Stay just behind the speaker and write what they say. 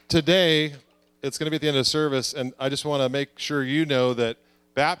today, it's going to be at the end of the service, and I just want to make sure you know that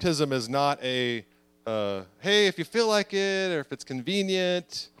baptism is not a, hey, if you feel like it or if it's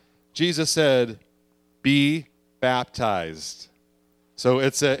convenient. Jesus said, be baptized. So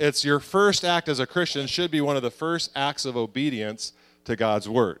it's your first act as a Christian, should be one of the first acts of obedience to God's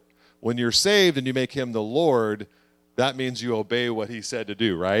word. When you're saved and you make him the Lord, that means you obey what he said to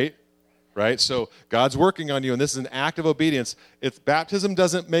do, right? Right? So God's working on you, and this is an act of obedience. Baptism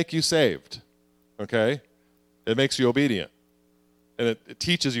doesn't make you saved, okay? It makes you obedient, and it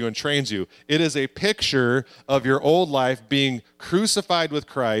teaches you and trains you. It is a picture of your old life being crucified with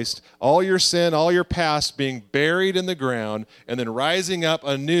Christ, all your sin, all your past being buried in the ground, and then rising up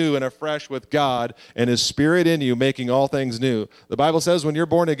anew and afresh with God and his Spirit in you, making all things new. The Bible says when you're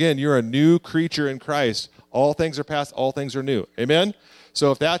born again, you're a new creature in Christ. All things are past, all things are new. Amen? So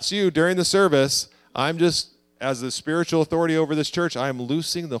if that's you during the service, I'm just, as the spiritual authority over this church, I'm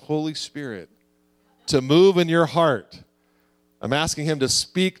loosing the Holy Spirit to move in your heart. I'm asking him to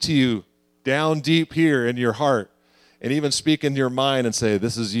speak to you down deep here in your heart and even speak in your mind and say,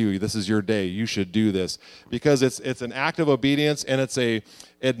 this is you, this is your day, you should do this. Because it's an act of obedience, and it's a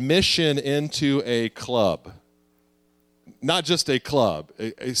admission into a club. Not just a club,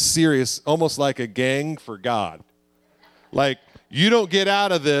 a serious, almost like a gang for God. Like, you don't get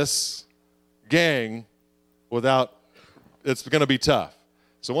out of this gang without, it's going to be tough.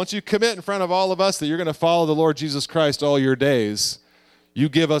 So once you commit in front of all of us that you're going to follow the Lord Jesus Christ all your days, you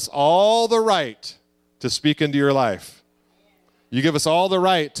give us all the right to speak into your life. You give us all the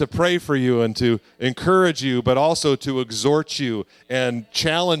right to pray for you and to encourage you, but also to exhort you and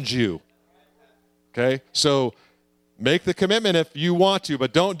challenge you. Okay? So make the commitment if you want to,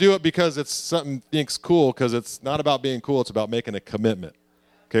 but don't do it because it's something you think's cool, because it's not about being cool, it's about making a commitment,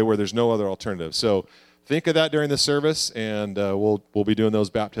 okay, where there's no other alternative. So think of that during the service, and we'll be doing those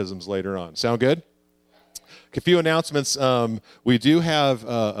baptisms later on. Sound good? A few announcements. We do have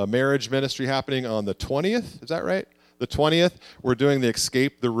a marriage ministry happening on the 20th. Is that right? The 20th, we're doing the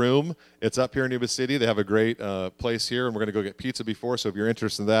Escape the Room. It's up here in Yuba City. They have a great place here, and we're going to go get pizza before. So if you're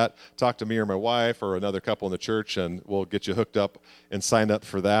interested in that, talk to me or my wife or another couple in the church, and we'll get you hooked up and signed up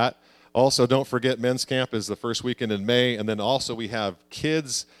for that. Also, don't forget, men's camp is the first weekend in May, and then also we have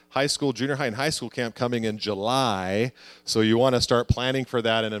kids' high school, junior high, and high school camp coming in July. So you want to start planning for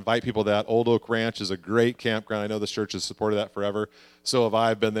that and invite people to that. Old Oak Ranch is a great campground. I know this church has supported that forever. So have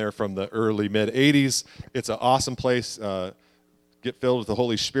I. I've been there from the early, mid-'80s. It's an awesome place. Get filled with the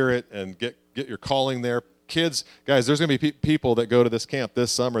Holy Spirit and get your calling there. Kids, guys, there's going to be people that go to this camp this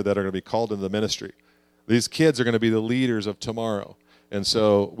summer that are going to be called into the ministry. These kids are going to be the leaders of tomorrow. And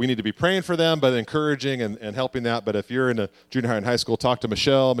so we need to be praying for them, but encouraging and helping that. But if you're in a junior high and high school, talk to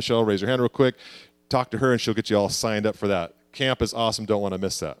Michelle. Michelle, raise your hand real quick. Talk to her, and she'll get you all signed up for that. Camp is awesome. Don't want to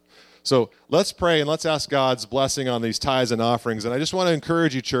miss that. So let's pray, and let's ask God's blessing on these tithes and offerings. And I just want to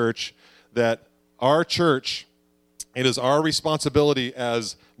encourage you, church, that our church, it is our responsibility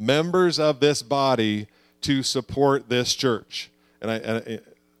as members of this body to support this church. And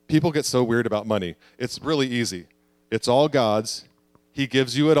people get so weird about money. It's really easy. It's all God's. He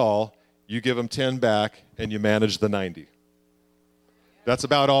gives you it all. You give him 10 back, and you manage the 90. That's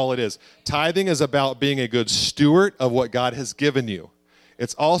about all it is. Tithing is about being a good steward of what God has given you.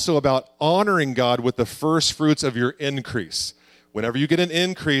 It's also about honoring God with the first fruits of your increase. Whenever you get an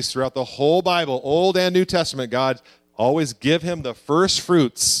increase throughout the whole Bible, Old and New Testament, God always give him the first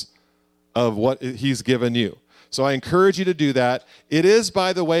fruits of what he's given you. So I encourage you to do that. It is,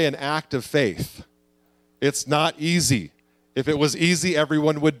 by the way, an act of faith. It's not easy. If it was easy,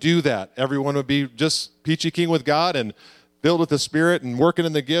 everyone would do that. Everyone would be just peachy keen with God and filled with the Spirit and working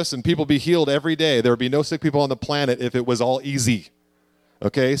in the gifts, and people be healed every day. There would be no sick people on the planet if it was all easy.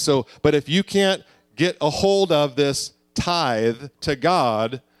 Okay, so, but if you can't get a hold of this tithe to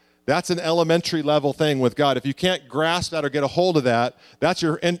God, that's an elementary level thing with God. If you can't grasp that or get a hold of that, that's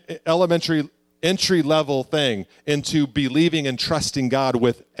your elementary entry level thing into believing and trusting God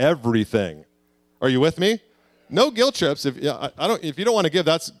with everything. Are you with me? No guilt trips. If you don't want to give,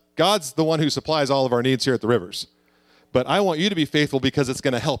 God's the one who supplies all of our needs here at the Rivers. But I want you to be faithful because it's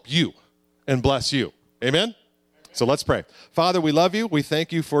going to help you and bless you. Amen? So let's pray. Father, we love you. We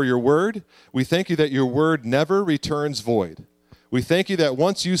thank you for your word. We thank you that your word never returns void. We thank you that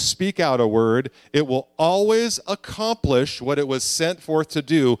once you speak out a word, it will always accomplish what it was sent forth to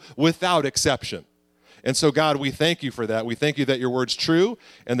do without exception. And so, God, we thank you for that. We thank you that your word's true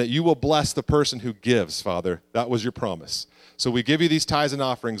and that you will bless the person who gives, Father. That was your promise. So we give you these tithes and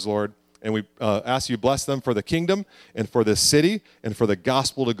offerings, Lord, and we ask you bless them for the kingdom and for this city and for the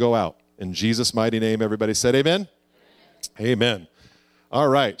gospel to go out. In Jesus' mighty name, everybody said amen? Amen. All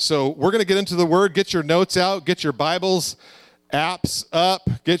right, so we're going to get into the Word. Get your notes out. Get your Bibles, apps up.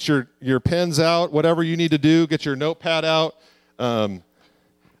 Get your pens out, whatever you need to do. Get your notepad out.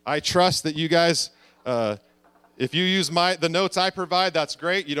 I trust that you guys, if you use the notes I provide, that's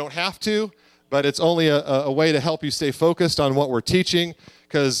great. You don't have to, but it's only a way to help you stay focused on what we're teaching,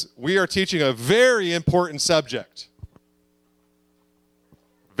 because we are teaching a very important subject.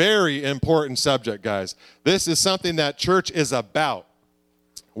 Very important subject, guys. This is something that church is about.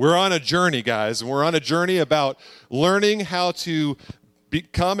 We're on a journey, guys, and we're on a journey about learning how to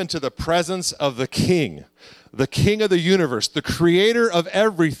come into the presence of the King of the universe, the creator of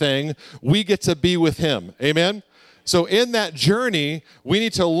everything. We get to be with him. Amen? So in that journey, we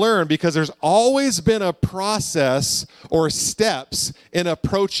need to learn, because there's always been a process or steps in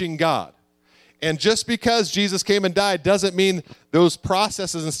approaching God. And just because Jesus came and died doesn't mean those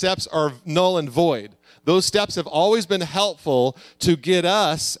processes and steps are null and void. Those steps have always been helpful to get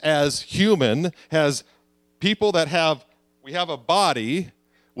us as human, as people that we have a body,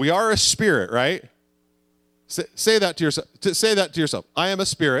 we are a spirit, right? Say that to yourself. Say that to yourself. I am a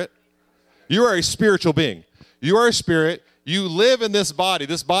spirit. You are a spiritual being. You are a spirit. You live in this body.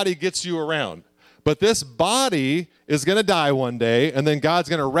 This body gets you around. But this body is going to die one day, and then God's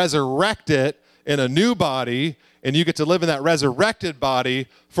going to resurrect it in a new body, and you get to live in that resurrected body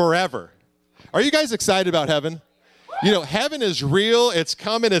forever. Are you guys excited about heaven? You know, heaven is real. It's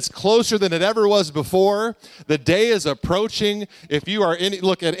coming. It's closer than it ever was before. The day is approaching. If you are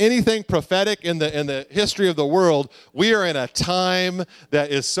look at anything prophetic in the history of the world, we are in a time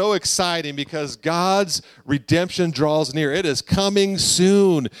that is so exciting because God's redemption draws near. It is coming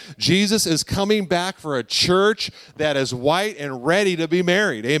soon. Jesus is coming back for a church that is white and ready to be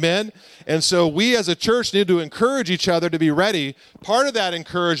married. Amen? And so we as a church need to encourage each other to be ready. Part of that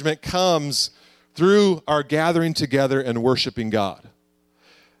encouragement comes through our gathering together and worshiping God.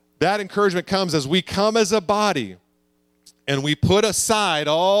 That encouragement comes as we come as a body and we put aside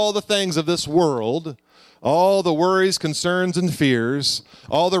all the things of this world, all the worries, concerns, and fears,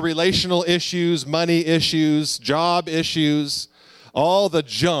 all the relational issues, money issues, job issues, all the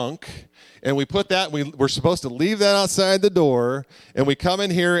junk, and we put that, we're supposed to leave that outside the door, and we come in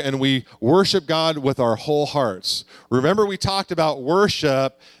here and we worship God with our whole hearts. Remember, we talked about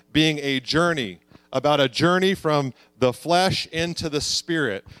worship being a journey, about a journey from the flesh into the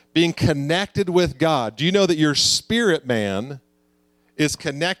spirit, being connected with God. Do you know that your spirit man is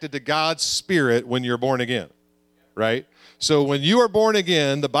connected to God's spirit when you're born again, right? So when you are born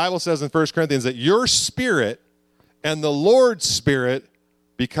again, the Bible says in 1 Corinthians that your spirit and the Lord's spirit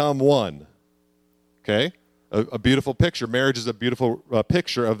become one, okay? A beautiful picture. Marriage is a beautiful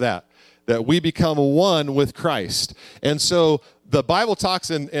picture of that we become one with Christ. And so the Bible talks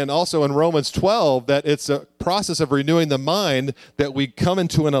and also in Romans 12 that it's a process of renewing the mind, that we come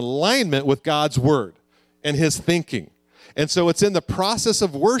into an alignment with God's word and his thinking. And so it's in the process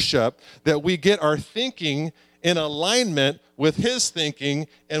of worship that we get our thinking in alignment with his thinking,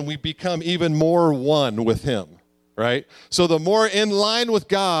 and we become even more one with him. Right? So the more in line with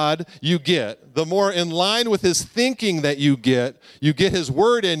God you get, the more in line with his thinking that you get his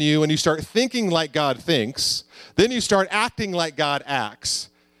word in you, and you start thinking like God thinks, then you start acting like God acts,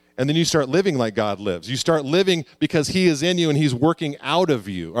 and then you start living like God lives. You start living because he is in you and he's working out of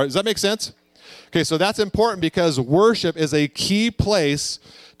you. All right, does that make sense? Okay, so that's important because worship is a key place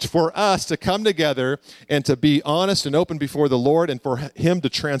for us to come together and to be honest and open before the Lord and for him to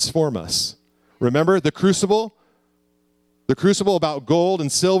transform us. Remember the crucible? The crucible about gold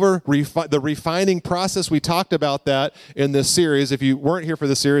and silver, the refining process, we talked about that in this series. If you weren't here for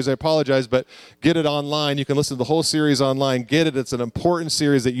the series, I apologize, but get it online. You can listen to the whole series online. Get it. It's an important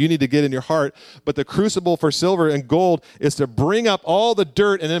series that you need to get in your heart. But the crucible for silver and gold is to bring up all the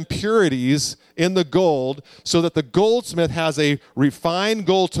dirt and impurities in the gold so that the goldsmith has a refined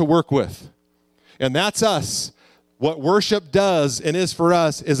gold to work with. And that's us. What worship does and is for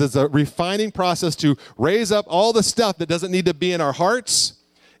us is it's a refining process to raise up all the stuff that doesn't need to be in our hearts,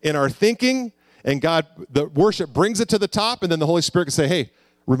 in our thinking, and God, the worship brings it to the top, and then the Holy Spirit can say, hey,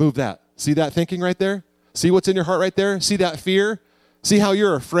 remove that. See that thinking right there? See what's in your heart right there? See that fear? See how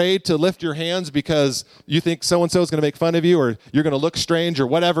you're afraid to lift your hands because you think so-and-so is going to make fun of you, or you're going to look strange, or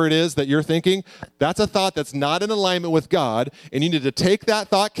whatever it is that you're thinking? That's a thought that's not in alignment with God, and you need to take that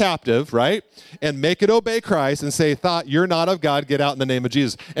thought captive, right, and make it obey Christ and say, thought, you're not of God, get out in the name of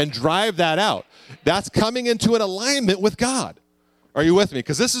Jesus, and drive that out. That's coming into an alignment with God. Are you with me?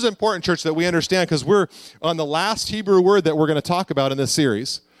 Because this is important, church, that we understand, because we're on the last Hebrew word that we're going to talk about in this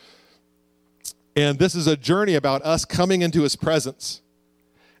series. And this is a journey about us coming into his presence.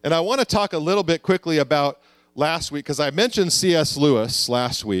 And I want to talk a little bit quickly about last week, because I mentioned C.S. Lewis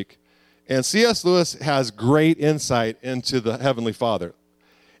last week, and C.S. Lewis has great insight into the Heavenly Father.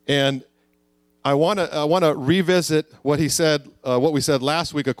 And I want to revisit what he said, what we said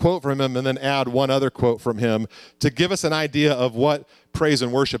last week, a quote from him, and then add one other quote from him to give us an idea of what praise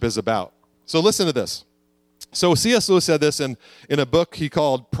and worship is about. So listen to this. So C.S. Lewis said this in a book he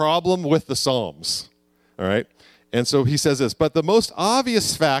called Problem with the Psalms. All right? And so he says this, but the most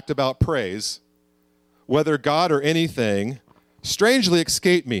obvious fact about praise, whether God or anything, strangely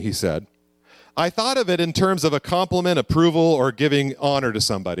escaped me, he said. I thought of it in terms of a compliment, approval, or giving honor to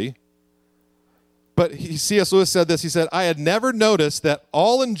somebody. But C.S. Lewis said this, he said, I had never noticed that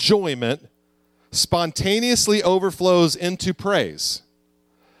all enjoyment spontaneously overflows into praise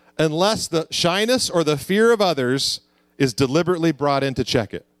unless the shyness or the fear of others is deliberately brought in to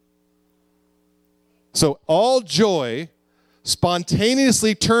check it. So all joy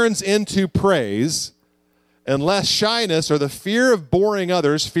spontaneously turns into praise unless shyness or the fear of boring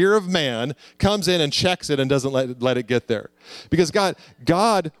others, fear of man, comes in and checks it and doesn't let it get there. Because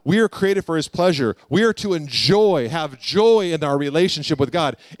God, we are created for his pleasure. We are to have joy in our relationship with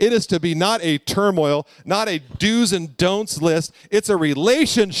God. It is to be not a turmoil, not a do's and don'ts list. It's a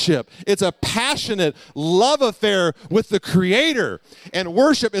relationship. It's a passionate love affair with the Creator. And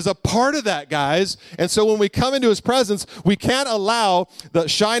worship is a part of that, guys. And so when we come into his presence, we can't allow the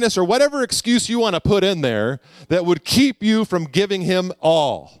shyness or whatever excuse you want to put in there that would keep you from giving him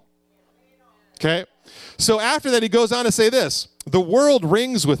all. Okay? So after that, he goes on to say this, the world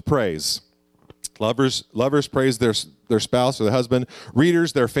rings with praise. Lovers praise their spouse or their husband.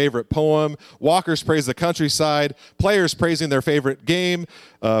 Readers, their favorite poem. Walkers praise the countryside. Players praising their favorite game.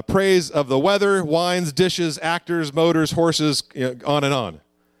 Praise of the weather, wines, dishes, actors, motors, horses, on and on.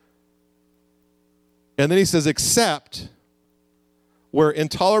 And then he says, except where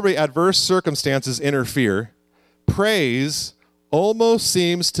intolerably adverse circumstances interfere, praise almost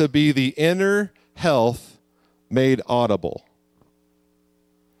seems to be the inner health made audible.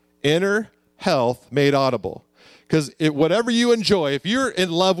 Inner health made audible. Because whatever you enjoy, if you're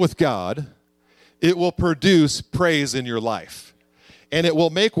in love with God, it will produce praise in your life. And it will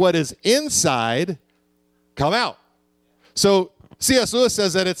make what is inside come out. So C.S. Lewis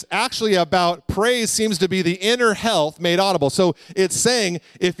says that it's actually about praise seems to be the inner health made audible. So it's saying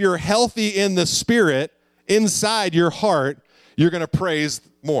if you're healthy in the spirit, inside your heart, you're going to praise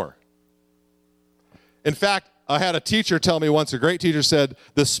more. In fact, I had a teacher tell me once, a great teacher said,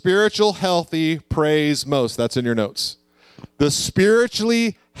 the spiritual healthy praise most. That's in your notes. The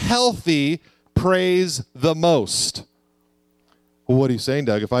spiritually healthy praise the most. Well, what are you saying,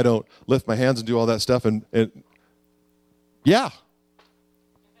 Doug? If I don't lift my hands and do all that stuff yeah.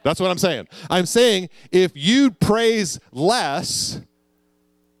 That's what I'm saying. I'm saying if you praise less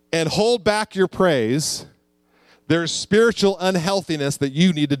and hold back your praise, there's spiritual unhealthiness that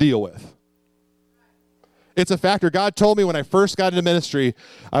you need to deal with. It's a factor. God told me when I first got into ministry,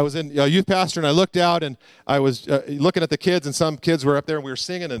 I was in a youth pastor, and I looked out, and I was looking at the kids, and some kids were up there, and we were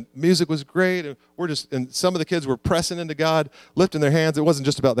singing, and music was great, and some of the kids were pressing into God, lifting their hands. It wasn't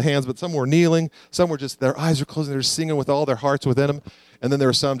just about the hands, but some were kneeling. Some were just, their eyes were closed, and they were singing with all their hearts within them. And then there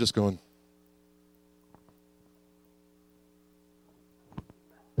were some just going.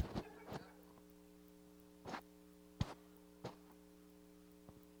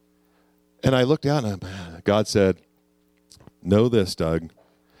 And I looked down, and God said, know this, Doug.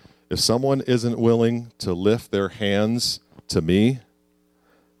 If someone isn't willing to lift their hands to me,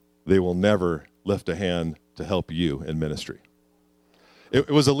 they will never lift a hand to help you in ministry.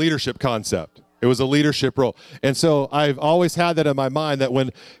 It was a leadership concept. It was a leadership role. And so I've always had that in my mind that when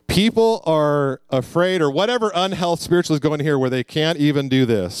people are afraid or whatever unhealth spiritually is going here where they can't even do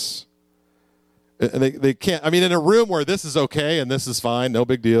this, and they can't, I mean, in a room where this is okay and this is fine, no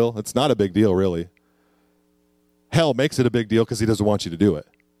big deal. It's not a big deal, really. Hell makes it a big deal because he doesn't want you to do it.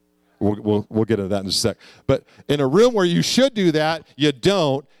 We'll get into that in just a sec. But in a room where you should do that, you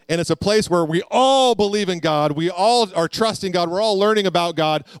don't. And it's a place where we all believe in God. We all are trusting God. We're all learning about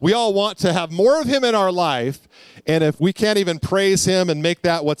God. We all want to have more of him in our life. And if we can't even praise him and make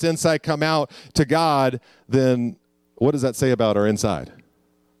that what's inside come out to God, then what does that say about our inside?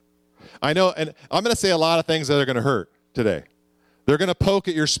 I know, and I'm going to say a lot of things that are going to hurt today. They're going to poke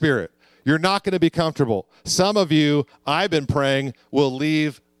at your spirit. You're not going to be comfortable. Some of you, I've been praying, will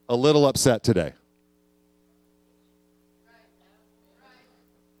leave a little upset today.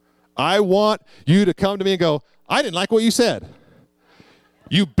 I want you to come to me and go, I didn't like what you said.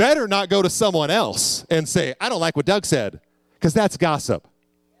 You better not go to someone else and say, I don't like what Doug said, because that's gossip.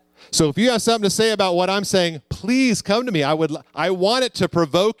 So if you have something to say about what I'm saying, please come to me. I want it to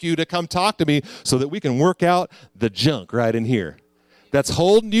provoke you to come talk to me so that we can work out the junk right in here that's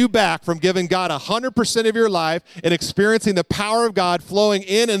holding you back from giving God 100% of your life and experiencing the power of God flowing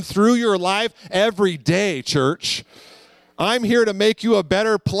in and through your life every day, church. I'm here to make you a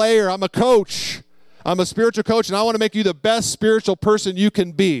better player. I'm a coach. I'm a spiritual coach, and I want to make you the best spiritual person you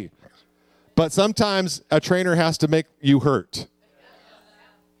can be. But sometimes a trainer has to make you hurt.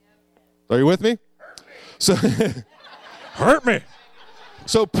 Are you with me? So, hurt me.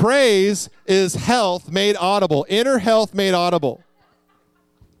 So praise is health made audible, inner health made audible.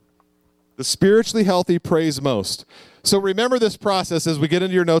 The spiritually healthy praise most. So remember this process as we get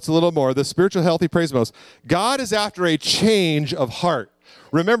into your notes a little more. The spiritual healthy praise most. God is after a change of heart.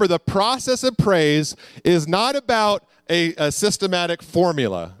 Remember, the process of praise is not about a systematic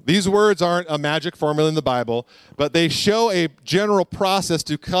formula. These words aren't a magic formula in the Bible, but they show a general process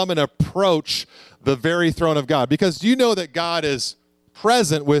to come and approach the very throne of God. Because you know that God is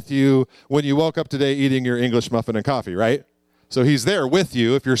present with you when you woke up today eating your English muffin and coffee, right? So he's there with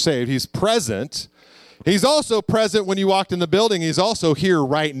you if you're saved. He's present. He's also present when you walked in the building. He's also here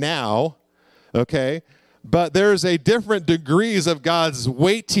right now, okay? But there's a different degrees of God's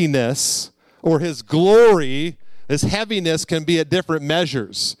weightiness or his glory. His heaviness can be at different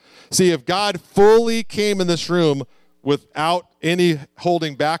measures. See, if God fully came in this room without any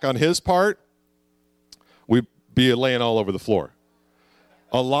holding back on his part, we'd be laying all over the floor.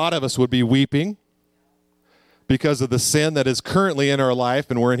 A lot of us would be weeping because of the sin that is currently in our life,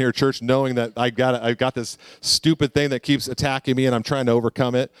 and we're in here, church, knowing that I've got this stupid thing that keeps attacking me, and I'm trying to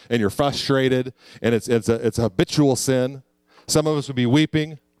overcome it, and you're frustrated, and it's a habitual sin. Some of us would be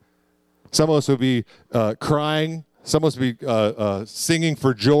weeping. Some of us would be crying. Some of us would be singing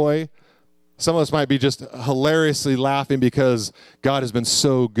for joy. Some of us might be just hilariously laughing because God has been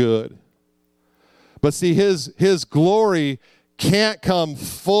so good. But see, his glory can't come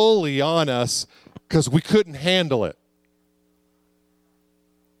fully on us because we couldn't handle it.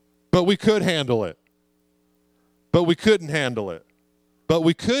 But we could handle it. But we couldn't handle it. But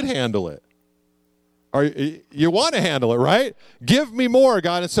we could handle it. You want to handle it, right? Give me more,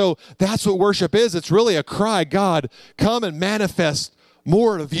 God. And so that's what worship is. It's really a cry, God, come and manifest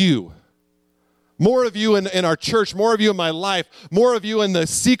more of you. More of you in our church, more of you in my life, more of you in the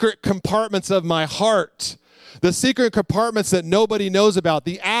secret compartments of my heart. The secret compartments that nobody knows about,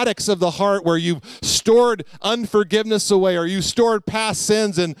 the attics of the heart where you've stored unforgiveness away, or you stored past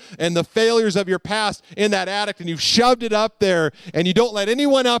sins and the failures of your past in that attic, and you've shoved it up there, and you don't let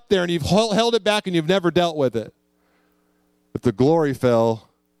anyone up there, and you've held it back, and you've never dealt with it. If the glory fell,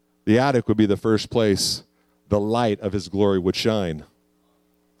 the attic would be the first place the light of his glory would shine.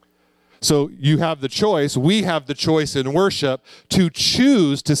 So you have the choice, we have the choice in worship to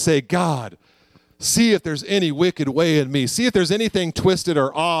choose to say, God, see if there's any wicked way in me. See if there's anything twisted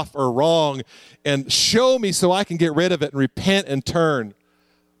or off or wrong, and show me so I can get rid of it and repent and turn.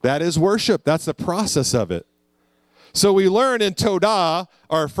 That is worship. That's the process of it. So we learn in Todah,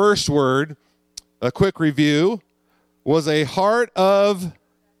 our first word, a quick review, was a heart of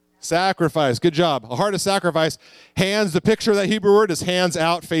sacrifice. Good job. A heart of sacrifice. Hands, the picture of that Hebrew word is hands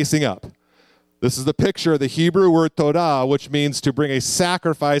out facing up. This is the picture of the Hebrew word Todah, which means to bring a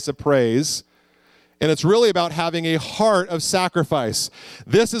sacrifice of praise. And it's really about having a heart of sacrifice.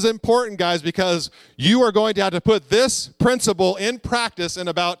 This is important, guys, because you are going to have to put this principle in practice in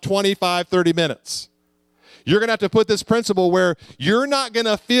about 25, 30 minutes. You're going to have to put this principle where you're not going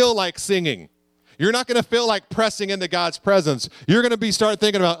to feel like singing. You're not going to feel like pressing into God's presence. You're going to start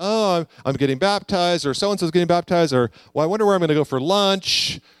thinking about, oh, I'm getting baptized, or so-and-so's getting baptized, or, well, I wonder where I'm going to go for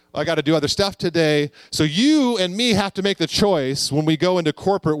lunch. I got to do other stuff today. So you and me have to make the choice when we go into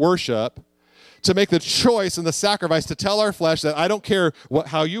corporate worship to make the choice and the sacrifice to tell our flesh that I don't care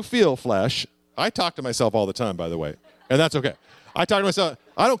how you feel, flesh. I talk to myself all the time, by the way, and that's okay. I talk to myself.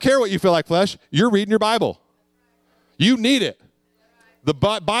 I don't care what you feel like, flesh. You're reading your Bible. You need it. The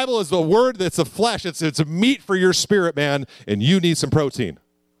Bible is the word that's the flesh. It's a meat for your spirit, man, and you need some protein.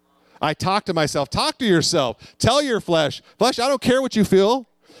 I talk to myself. Talk to yourself. Tell your flesh, I don't care what you feel.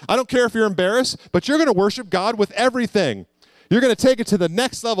 I don't care if you're embarrassed, but you're going to worship God with everything. You're going to take it to the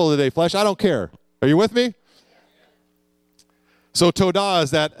next level today, flesh. I don't care. Are you with me? So Todah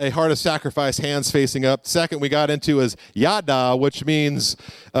is that a heart of sacrifice, hands facing up. Second we got into is Yada, which means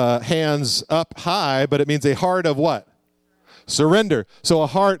hands up high, but it means a heart of what? Surrender. So a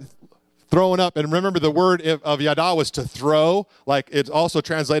heart thrown up. And remember, the word of Yada was to throw, like it's also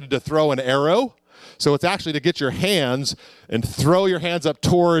translated to throw an arrow. So it's actually to get your hands and throw your hands up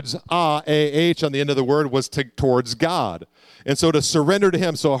towards A-H on the end of the word was towards God. And so to surrender to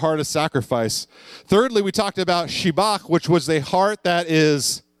him, so a heart of sacrifice. Thirdly, we talked about shibach, which was a heart that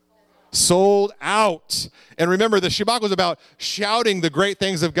is sold out. And remember, the shibach was about shouting the great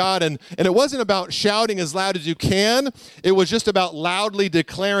things of God. And it wasn't about shouting as loud as you can. It was just about loudly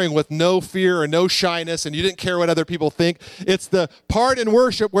declaring with no fear or no shyness, and you didn't care what other people think. It's the part in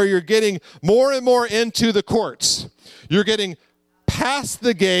worship where you're getting more and more into the courts. You're getting past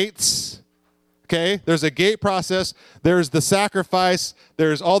the gates. Okay, there's a gate process, there's the sacrifice,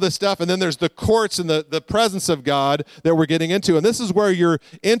 there's all this stuff, and then there's the courts and the presence of God that we're getting into. And this is where you're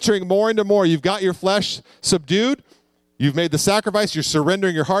entering more into more. You've got your flesh subdued, you've made the sacrifice, you're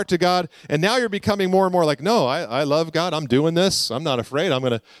surrendering your heart to God, and now you're becoming more and more like, no, I love God, I'm doing this, I'm not afraid,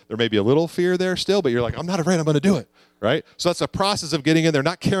 there may be a little fear there still, but you're like, I'm not afraid, I'm going to do it, right? So that's a process of getting in there,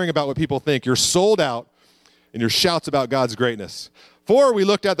 not caring about what people think. You're sold out, and your shouts about God's greatness. 4, we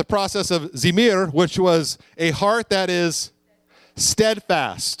looked at the process of Zimir, which was a heart that is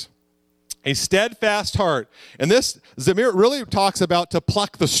steadfast. A steadfast heart. And this, Zimir really talks about to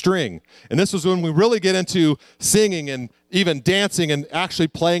pluck the string. And this was when we really get into singing and even dancing, and actually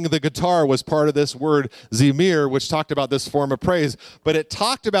playing the guitar was part of this word Zimir, which talked about this form of praise. But it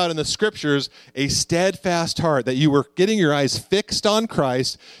talked about in the scriptures a steadfast heart, that you were getting your eyes fixed on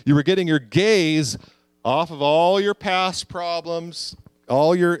Christ. You were getting your gaze off of all your past problems,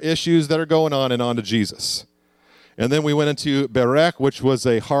 all your issues that are going on, and onto Jesus. And then we went into Berek, which was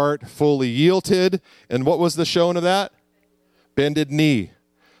a heart fully yielded. And what was the showing of that? Bended knee.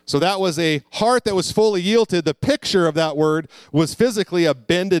 So that was a heart that was fully yielded. The picture of that word was physically a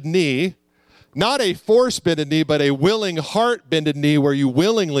bended knee. Not a forced bended knee, but a willing heart bended knee, where you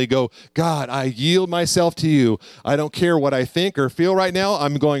willingly go, God, I yield myself to you. I don't care what I think or feel right now.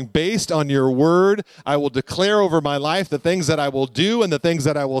 I'm going based on your word. I will declare over my life the things that I will do, and the things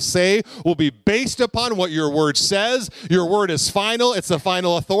that I will say will be based upon what your word says. Your word is final. It's the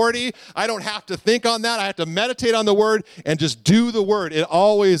final authority. I don't have to think on that. I have to meditate on the word and just do the word. It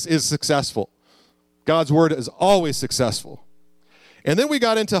always is successful. God's word is always successful. And then we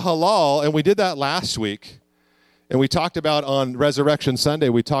got into halal, and we did that last week. And we talked about on Resurrection Sunday,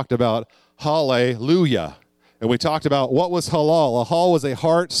 we talked about hallelujah. And we talked about what was halal. A halal was a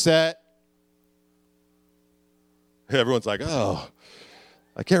heart set. Everyone's like, oh,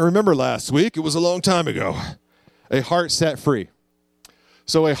 I can't remember last week. It was a long time ago. A heart set free.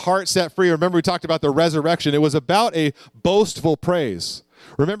 So a heart set free. Remember, we talked about the resurrection. It was about a boastful praise.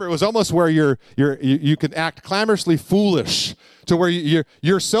 Remember, it was almost where you can act clamorously foolish, to where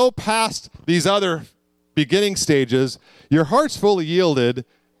you're so past these other beginning stages, your heart's fully yielded,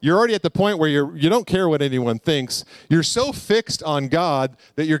 you're already at the point where you don't care what anyone thinks. You're so fixed on God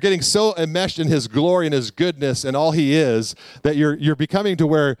that you're getting so enmeshed in his glory and his goodness and all he is, that you're becoming to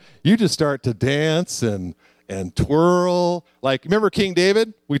where you just start to dance and twirl. Like, remember King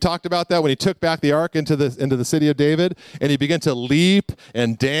David? We talked about that when he took back the ark into the city of David, and he began to leap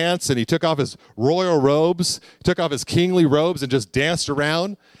and dance, and he took off his royal robes, took off his kingly robes, and just danced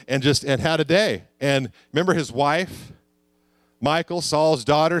around and had a day. And remember his wife, Michal, Saul's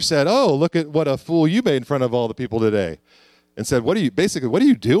daughter, said, oh, look at what a fool you made in front of all the people today. And said, what are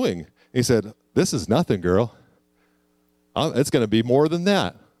you doing? And he said, this is nothing, girl. It's going to be more than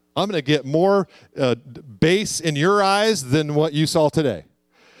that. I'm going to get more base in your eyes than what you saw today.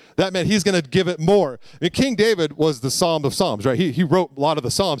 That meant he's going to give it more. I mean, King David was the Psalm of Psalms, right? He wrote a lot of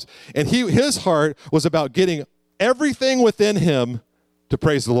the Psalms, and his heart was about getting everything within him to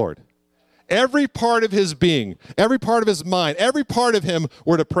praise the Lord. Every part of his being, every part of his mind, every part of him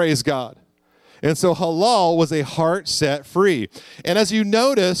were to praise God. And so halal was a heart set free. And as you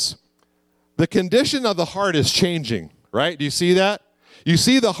notice, the condition of the heart is changing, right? Do you see that? You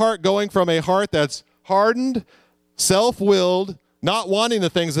see the heart going from a heart that's hardened, self-willed, not wanting the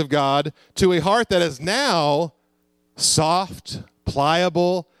things of God, to a heart that is now soft,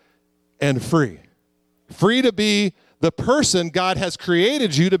 pliable, and free. Free to be the person God has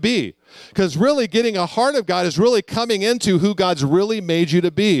created you to be. Because really getting a heart of God is really coming into who God's really made you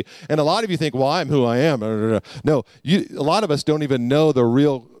to be. And a lot of you think, well, I'm who I am. No, a lot of us don't even know the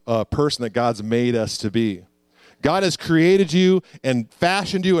real person that God's made us to be. God has created you and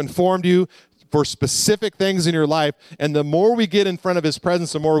fashioned you and formed you for specific things in your life. And the more we get in front of his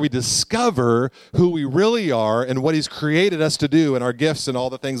presence, the more we discover who we really are and what he's created us to do and our gifts and all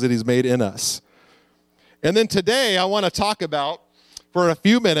the things that he's made in us. And then today I want to talk about, for a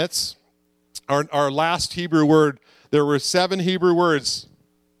few minutes, our last Hebrew word. There were 7 Hebrew words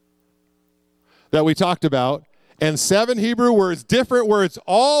that we talked about. and 7 Hebrew words, different words,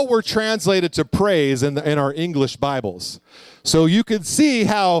 all were translated to praise in our English Bibles. So you could see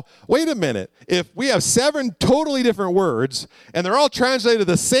how, wait a minute, if we have 7 totally different words, and they're all translated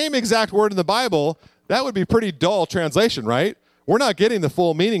the same exact word in the Bible, that would be pretty dull translation, right? We're not getting the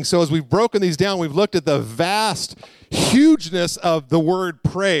full meaning. So as we've broken these down, we've looked at the vast hugeness of the word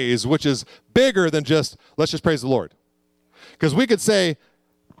praise, which is bigger than just, let's just praise the Lord. Because we could say,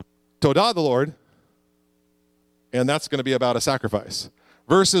 Todah the Lord, and that's going to be about a sacrifice.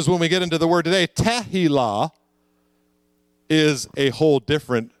 Versus when we get into the word today, Tehillah is a whole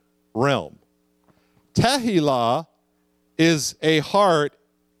different realm. Tehillah is a heart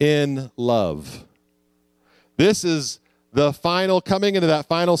in love. This is the final, coming into that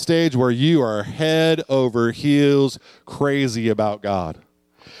final stage where you are head over heels crazy about God.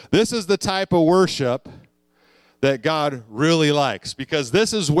 This is the type of worship that God really likes, because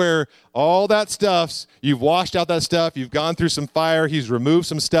this is where all that stuff's, you've washed out that stuff, you've gone through some fire, he's removed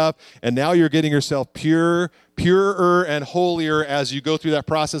some stuff, and now you're getting yourself purer and holier as you go through that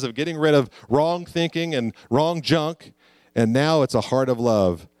process of getting rid of wrong thinking and wrong junk, and now it's a heart of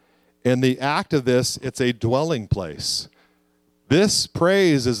love. In the act of this, it's a dwelling place. This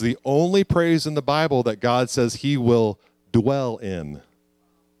praise is the only praise in the Bible that God says he will dwell in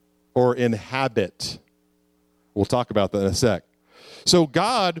or inhabit. We'll talk about that in a sec. So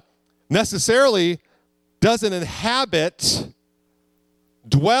God necessarily doesn't inhabit,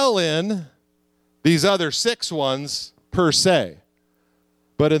 dwell in these other 6 ones per se.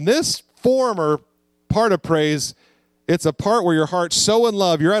 But in this form or part of praise, it's a part where your heart's so in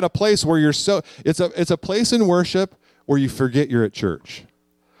love. You're at a place where you're so, it's a place in worship where you forget you're at church.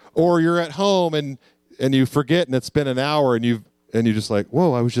 Or you're at home and you forget and it's been an hour and you're just like,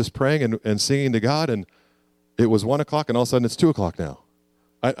 whoa, I was just praying and singing to God and it was 1 o'clock and all of a sudden it's 2 o'clock now.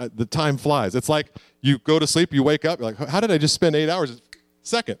 The time flies. It's like you go to sleep, you wake up, you're like, how did I just spend 8 hours?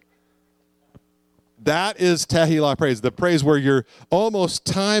 Second. That is Tehillah praise, the praise where your almost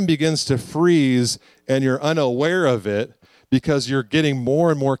time begins to freeze and you're unaware of it because you're getting more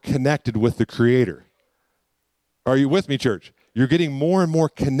and more connected with the Creator. Are you with me, church? You're getting more and more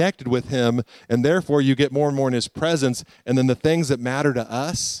connected with him, and therefore you get more and more in his presence, and then the things that matter to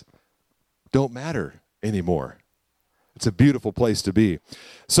us don't matter anymore. It's a beautiful place to be.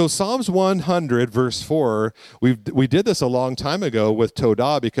 So Psalms 100, verse 4, we did this a long time ago with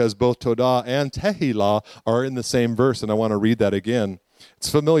Todah because both Todah and Tehillah are in the same verse, and I want to read that again. It's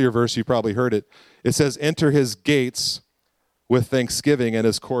a familiar verse. You probably heard it. It says, enter his gates with thanksgiving and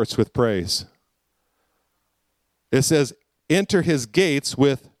his courts with praise. It says, enter his gates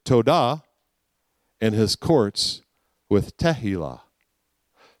with Todah and his courts with Tehillah.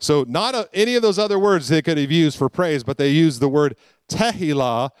 So not any of those other words they could have used for praise, but they used the word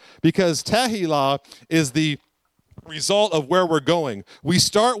Tehillah because Tehillah is the result of where we're going. We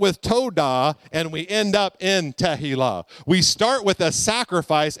start with Todah and we end up in Tehillah. We start with a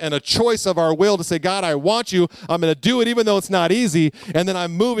sacrifice and a choice of our will to say, God, I want you. I'm going to do it even though it's not easy. And then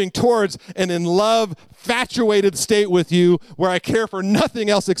I'm moving towards an in love, infatuated state with you where I care for nothing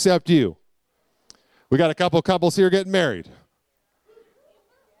else except you. We got a couple couples here getting married.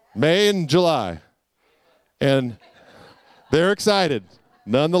 May and July. And they're excited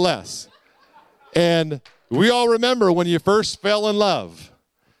nonetheless. And we all remember when you first fell in love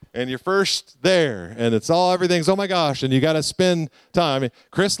and you're first there and everything's, oh my gosh, and you got to spend time. I mean,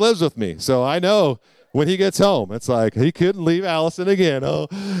 Chris lives with me, so I know when he gets home, it's like he couldn't leave Allison again. Oh,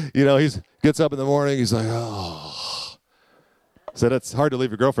 he gets up in the morning, he's like, oh. Said it's hard to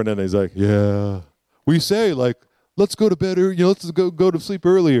leave your girlfriend in. He's like, yeah. We say like, let's go to bed, let's go to sleep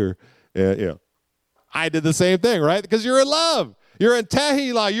earlier. Yeah. I did the same thing, right? Because you're in love. You're in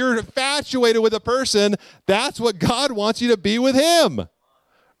Tehillah. You're infatuated with a person. That's what God wants you to be with him.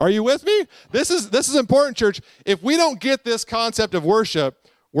 Are you with me? This is important, church. If we don't get this concept of worship,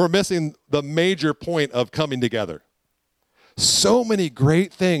 we're missing the major point of coming together. So many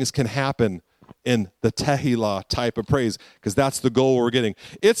great things can happen in the Tehillah type of praise because that's the goal we're getting.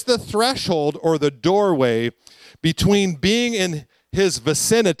 It's the threshold or the doorway between being in his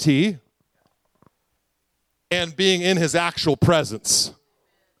vicinity and being in his actual presence.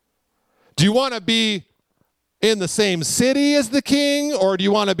 Do you want to be in the same city as the king, or do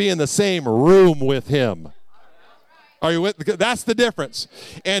you want to be in the same room with him? Are you with? That's the difference.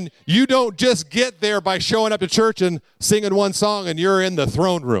 And you don't just get there by showing up to church and singing one song and you're in the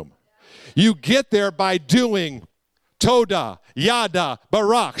throne room. You get there by doing Todah, Yada,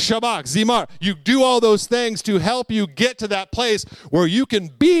 Barak, Shabbat, Zimar. You do all those things to help you get to that place where you can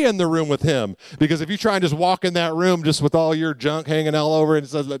be in the room with him. Because if you try and just walk in that room just with all your junk hanging all over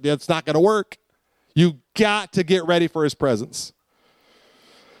it, it's not going to work. You got to get ready for his presence.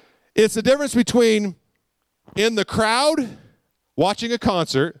 It's the difference between in the crowd, watching a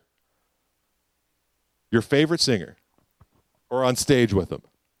concert, your favorite singer, or on stage with them.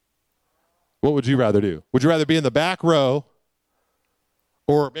 What would you rather do? Would you rather be in the back row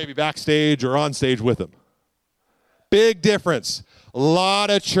or maybe backstage or on stage with them? Big difference. A lot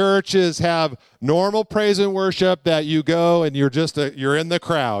of churches have normal praise and worship that you go and you're in the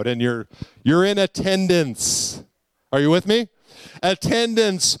crowd and you're in attendance. Are you with me?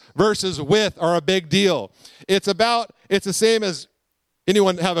 Attendance versus with are a big deal. It's the same as,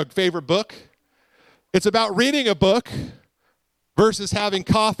 anyone have a favorite book? It's about reading a book versus having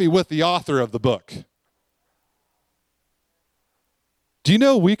coffee with the author of the book. Do you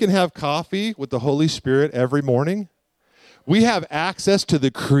know we can have coffee with the Holy Spirit every morning? We have access to the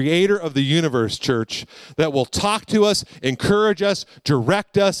creator of the universe, church, that will talk to us, encourage us,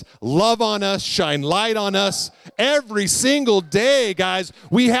 direct us, love on us, shine light on us. Every single day, guys,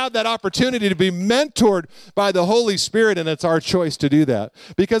 we have that opportunity to be mentored by the Holy Spirit, and it's our choice to do that.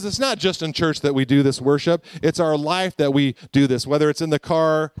 Because it's not just in church that we do this worship. It's our life that we do this. Whether it's in the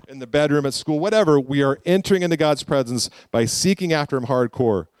car, in the bedroom, at school, whatever, we are entering into God's presence by seeking after him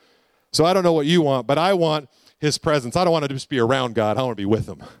hardcore. So I don't know what you want, but I want his presence. I don't want to just be around God. I want to be with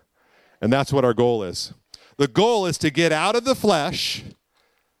him. And that's what our goal is. The goal is to get out of the flesh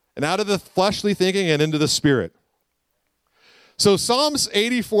and out of the fleshly thinking and into the spirit. So Psalms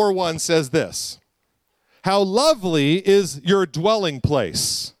 84:1 says this: "How lovely is your dwelling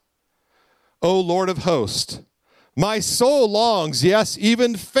place, O Lord of hosts. My soul longs, yes,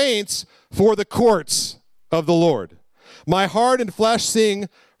 even faints for the courts of the Lord. My heart and flesh sing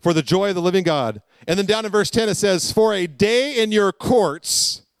for the joy of the living God." And then down in verse 10 it says, "For a day in your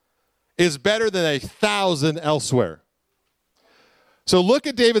courts is better than 1,000 elsewhere." So look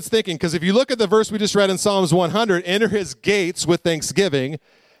at David's thinking, because if you look at the verse we just read in Psalms 100, enter his gates with thanksgiving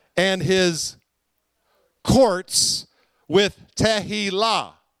and his courts with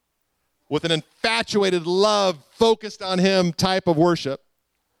tehillah, with an infatuated love focused on him type of worship.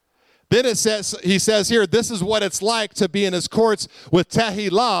 Then he says here, this is what it's like to be in his courts with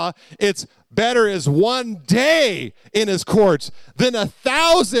tehillah. It's better is one day in his courts than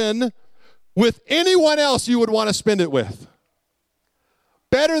 1,000 with anyone else you would want to spend it with.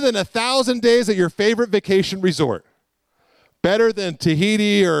 Better than 1,000 days at your favorite vacation resort. Better than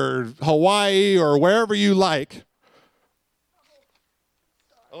Tahiti or Hawaii or wherever you like.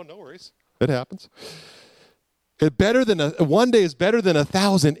 Oh, no worries. It happens. One day is better than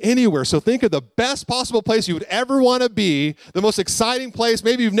 1,000 anywhere. So think of the best possible place you would ever want to be, the most exciting place.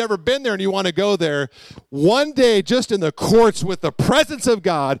 Maybe you've never been there and you want to go there. One day just in the courts with the presence of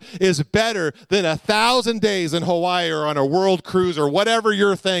God is better than 1,000 days in Hawaii or on a world cruise or whatever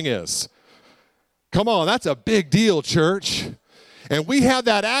your thing is. Come on, that's a big deal, church. And we have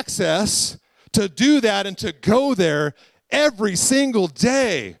that access to do that and to go there every single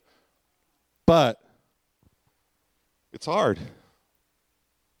day. But it's hard.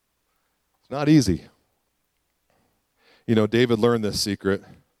 It's not easy. You know, David learned this secret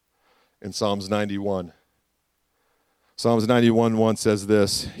in Psalms 91. Psalms 91:1 says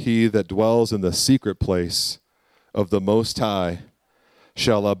this: "He that dwells in the secret place of the Most High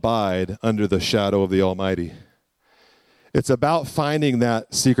shall abide under the shadow of the Almighty." It's about finding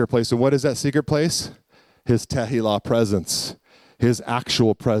that secret place. And what is that secret place? His tehillah presence, his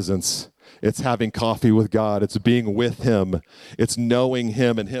actual presence. It's having coffee with God. It's being with him. It's knowing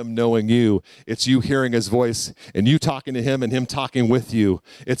him and him knowing you. It's you hearing his voice and you talking to him and him talking with you.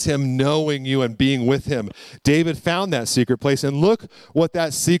 It's him knowing you and being with him. David found that secret place, and look what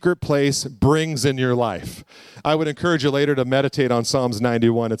that secret place brings in your life. I would encourage you later to meditate on Psalms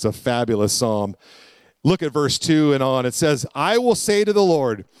 91. It's a fabulous psalm. Look at verse 2 and on. It says, "I will say to the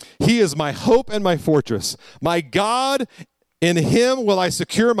Lord, he is my hope and my fortress, my God. In him will I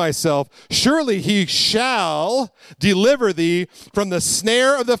secure myself. Surely he shall deliver thee from the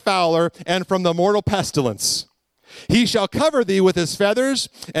snare of the fowler and from the mortal pestilence. He shall cover thee with his feathers,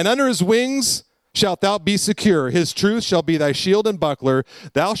 and under his wings shalt thou be secure. His truth shall be thy shield and buckler.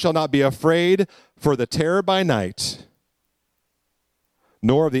 Thou shalt not be afraid for the terror by night,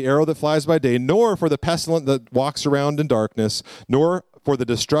 nor of the arrow that flies by day, nor for the pestilence that walks around in darkness, nor for the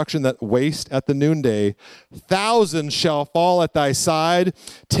destruction that wastes at the noonday. 1,000 shall fall at thy side,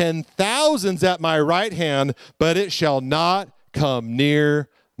 10,000 at my right hand, but it shall not come near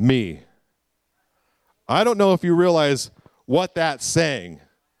me." I don't know if you realize what that's saying.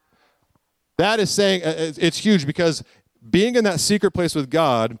 That is saying, it's huge, because being in that secret place with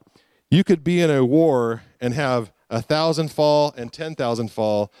God, you could be in a war and have 1,000 fall and 10,000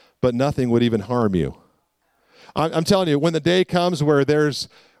 fall, but nothing would even harm you. I'm telling you, when the day comes where there's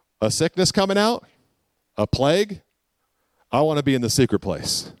a sickness coming out, a plague, I want to be in the secret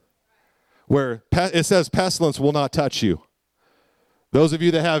place where it says pestilence will not touch you. Those of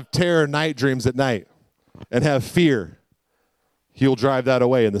you that have terror night dreams at night and have fear, he'll drive that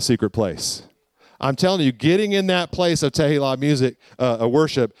away in the secret place. I'm telling you, getting in that place of Tehillah music,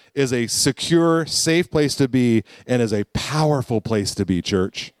 worship, is a secure, safe place to be and is a powerful place to be,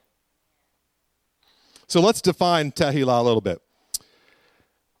 church. So let's define Tehillah a little bit.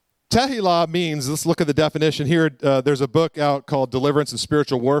 Tehillah means, let's look at the definition here. There's a book out called Deliverance and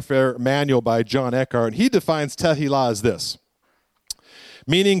Spiritual Warfare Manual by John Eckhart, and he defines Tehillah as this: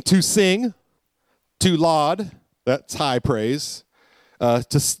 meaning to sing, to laud, that's high praise,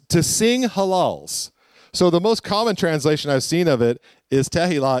 to sing halals. So the most common translation I've seen of it is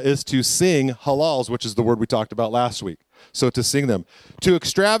Tehillah is to sing halals, which is the word we talked about last week. So to sing them. To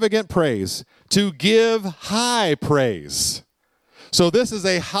extravagant praise, to give high praise. So this is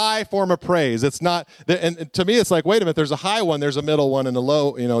a high form of praise. It's not, and to me it's like, wait a minute, there's a high one, there's a middle one, and a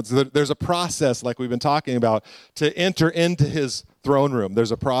low, there's a process like we've been talking about to enter into his throne room.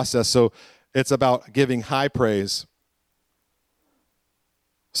 There's a process. So it's about giving high praise.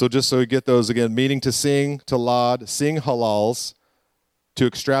 So just so we get those again, meaning to sing, to laud, sing halals, to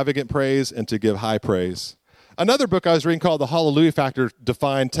extravagant praise, and to give high praise. Another book I was reading called The Hallelujah Factor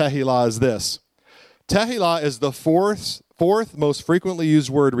defined Tehillah as this: Tehillah is the fourth most frequently used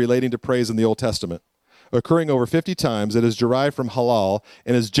word relating to praise in the Old Testament. Occurring over 50 times, it is derived from halal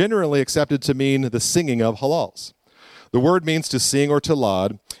and is generally accepted to mean the singing of halals. The word means to sing or to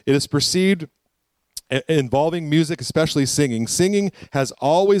laud. It is perceived involving music, especially singing. Singing has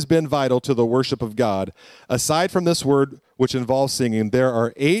always been vital to the worship of God. Aside from this word, which involves singing, there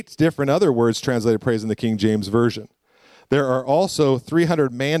are 8 different other words translated praise in the King James Version. There are also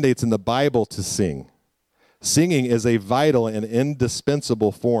 300 mandates in the Bible to sing. Singing is a vital and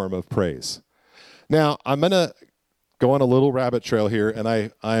indispensable form of praise. Now, I'm going to go on a little rabbit trail here,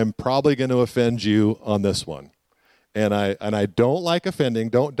 and I'm probably going to offend you on this one. And I don't like offending.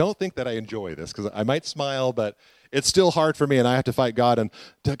 Don't think that I enjoy this, because I might smile, but it's still hard for me, and I have to fight God. And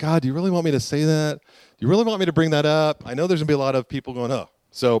God, do you really want me to say that? Do you really want me to bring that up? I know there's going to be a lot of people going, oh.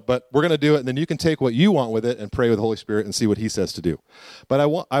 So, but we're going to do it, and then you can take what you want with it and pray with the Holy Spirit and see what he says to do. But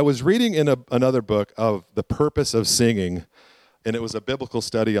I was reading in another book of the purpose of singing, and it was a biblical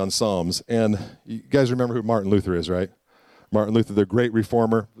study on Psalms. And you guys remember who Martin Luther is, right? Martin Luther, the great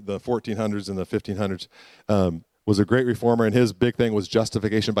reformer, the 1400s and the 1500s, was a great reformer, and his big thing was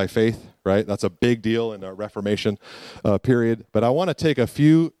justification by faith, right? That's a big deal in our Reformation period. But I want to take a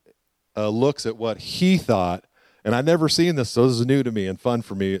few looks at what he thought. And I'd never seen this, so this is new to me and fun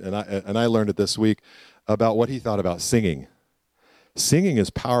for me, and I learned it this week about what he thought about singing. Singing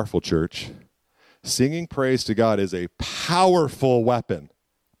is powerful, church. Singing praise to God is a powerful weapon.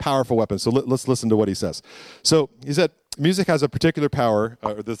 Powerful weapon. So let's listen to what he says. So he said, music has a particular power.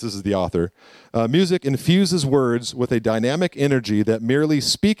 This is the author. Music infuses words with a dynamic energy that merely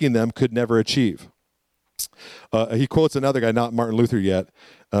speaking them could never achieve. He quotes another guy, not Martin Luther yet.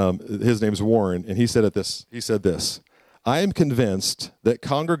 His name's Warren, and he said this: I am convinced that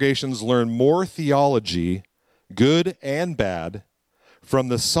congregations learn more theology, good and bad, from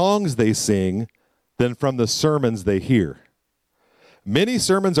the songs they sing than from the sermons they hear. Many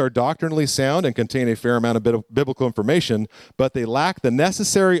sermons are doctrinally sound and contain a fair amount of biblical information, but they lack the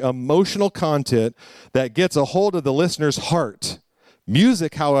necessary emotional content that gets a hold of the listener's heart.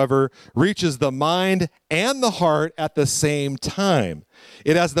 Music, however, reaches the mind and the heart at the same time.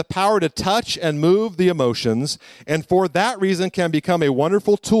 It has the power to touch and move the emotions, and for that reason can become a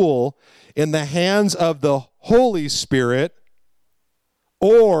wonderful tool in the hands of the Holy Spirit,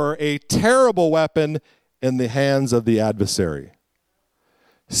 or a terrible weapon in the hands of the adversary.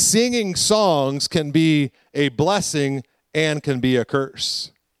 Singing songs can be a blessing and can be a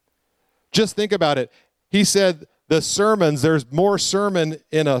curse. Just think about it. He said the sermons, there's more sermon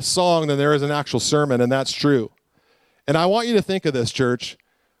in a song than there is an actual sermon, and that's true. And I want you to think of this, church.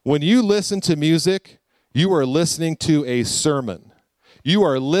 When you listen to music, you are listening to a sermon. You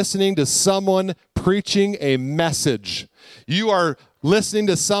are listening to someone preaching a message. You are listening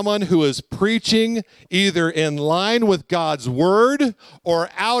to someone who is preaching either in line with God's word or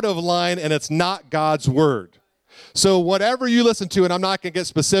out of line, and it's not God's word. So whatever you listen to, and I'm not going to get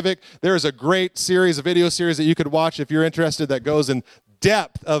specific, there is a great series, a video series that you could watch if you're interested that goes in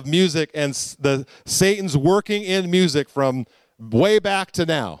depth of music and the Satan's working in music from way back to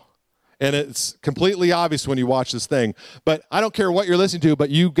now. And it's completely obvious when you watch this thing. But I don't care what you're listening to, but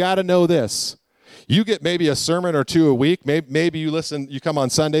you got to know this. You get maybe a sermon or two a week. Maybe you listen, you come on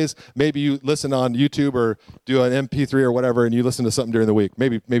Sundays. Maybe you listen on YouTube or do an MP3 or whatever, and you listen to something during the week.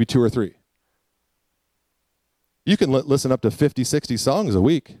 Maybe two or three. You can listen up to 50, 60 songs a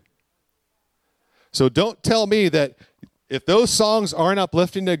week. So don't tell me that if those songs aren't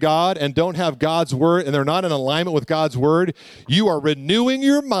uplifting to God and don't have God's word and they're not in alignment with God's word, you are renewing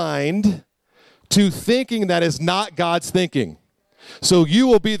your mind to thinking that is not God's thinking. So you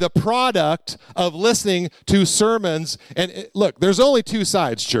will be the product of listening to sermons. And look, there's only two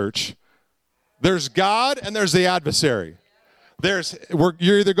sides, church. There's God and there's the adversary. You're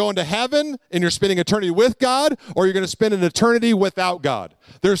either going to heaven and you're spending eternity with God, or you're going to spend an eternity without God.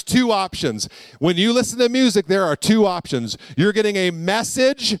 There's two options. When you listen to music, there are two options. You're getting a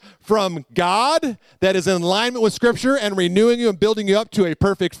message from God that is in alignment with Scripture and renewing you and building you up to a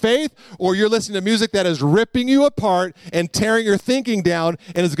perfect faith, or you're listening to music that is ripping you apart and tearing your thinking down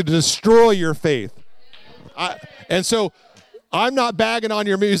and is going to destroy your faith. I'm not bagging on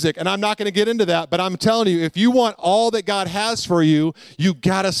your music, and I'm not going to get into that, but I'm telling you, if you want all that God has for you, you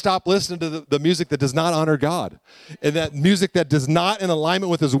got to stop listening to the music that does not honor God, and that music that does not in alignment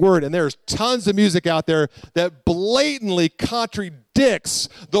with His Word. And there's tons of music out there that blatantly contradicts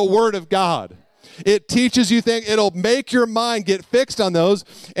the Word of God. It teaches you things. It'll make your mind get fixed on those,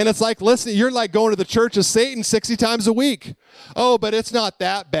 and it's like, listen, you're like going to the church of Satan 60 times a week. Oh, but it's not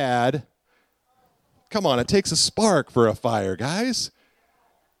that bad. Come on, it takes a spark for a fire, guys.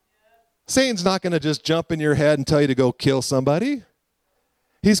 Satan's not going to just jump in your head and tell you to go kill somebody.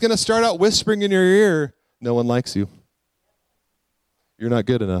 He's going to start out whispering in your ear, no one likes you. You're not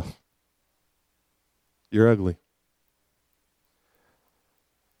good enough. You're ugly.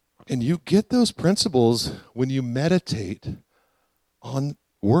 And you get those principles when you meditate on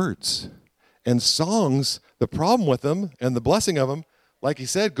words. And songs, the problem with them and the blessing of them, like he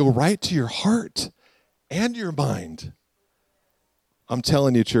said, go right to your heart and your mind. I'm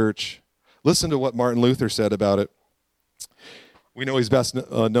telling you, church, listen to what Martin Luther said about it. We know he's best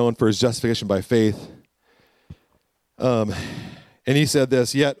known for his justification by faith. And he said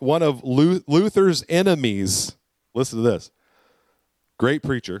this, yet one of Luther's enemies, listen to this, great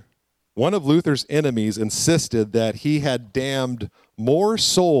preacher, one of Luther's enemies insisted that he had damned more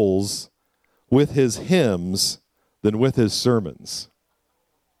souls with his hymns than with his sermons.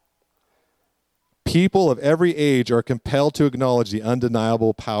 People of every age are compelled to acknowledge the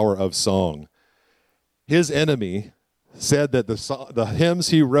undeniable power of song. His enemy said that the hymns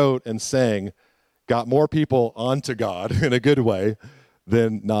he wrote and sang got more people onto God in a good way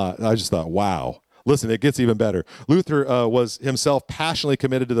than not. I just thought, wow. Listen, it gets even better. Luther was himself passionately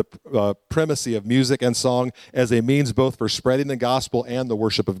committed to the primacy of music and song as a means both for spreading the gospel and the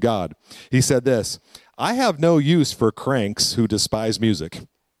worship of God. He said this, I have no use for cranks who despise music,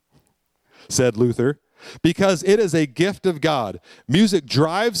 said Luther, because it is a gift of God. Music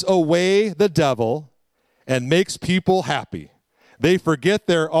drives away the devil and makes people happy. They forget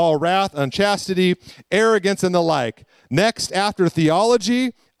their all wrath, unchastity, arrogance, and the like. Next, after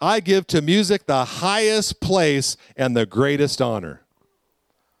theology, I give to music the highest place and the greatest honor.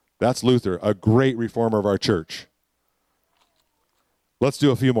 That's Luther, a great reformer of our church. Let's do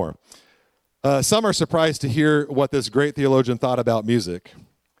a few more. Some are surprised to hear what this great theologian thought about music.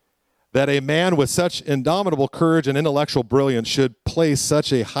 That a man with such indomitable courage and intellectual brilliance should place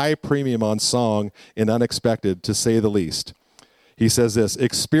such a high premium on song and unexpected, to say the least. He says this,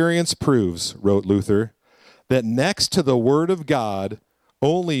 experience proves, wrote Luther, that next to the Word of God,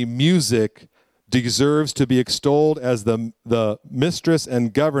 only music deserves to be extolled as the mistress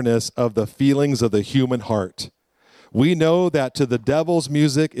and governess of the feelings of the human heart. We know that to the devil's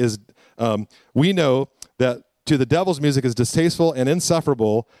music is distasteful and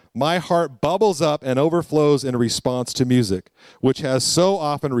insufferable. My heart bubbles up and overflows in response to music, which has so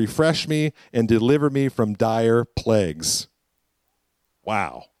often refreshed me and delivered me from dire plagues.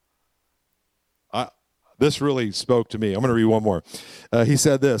 Wow. This really spoke to me. I'm going to read one more. He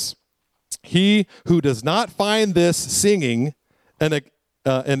said this, he who does not find this singing an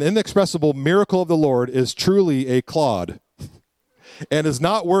inexpressible miracle of the Lord is truly a clod and is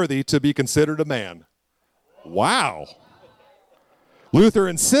not worthy to be considered a man. Wow. Luther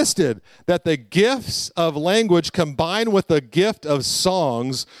insisted that the gifts of language combined with the gift of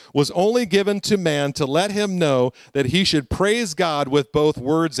songs was only given to man to let him know that he should praise God with both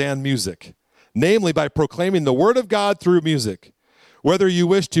words and music, namely by proclaiming the word of God through music. Whether you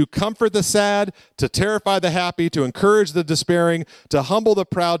wish to comfort the sad, to terrify the happy, to encourage the despairing, to humble the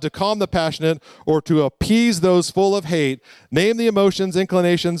proud, to calm the passionate, or to appease those full of hate, name the emotions,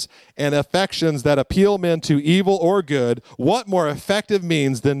 inclinations, and affections that appeal men to evil or good. What more effective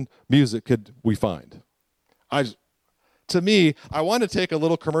means than music could we find? To me, I want to take a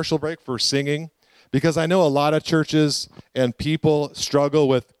little commercial break for singing, because I know a lot of churches and people struggle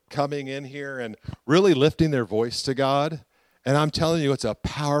with coming in here and really lifting their voice to God. And I'm telling you, it's a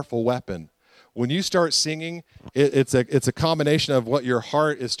powerful weapon. When you start singing, it's a combination of what your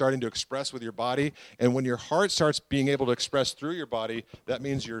heart is starting to express with your body. And when your heart starts being able to express through your body, that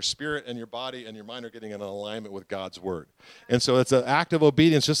means your spirit and your body and your mind are getting in alignment with God's word. And so it's an act of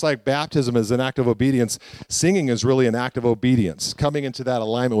obedience, just like baptism is an act of obedience. Singing is really an act of obedience. Coming into that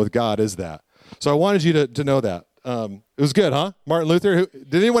alignment with God is that. So I wanted you to know that. It was good, huh? Martin Luther.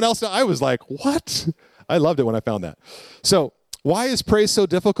 Did anyone else know? I was like, what? I loved it when I found that. So why is praise so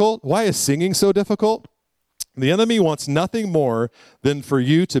difficult? Why is singing so difficult? The enemy wants nothing more than for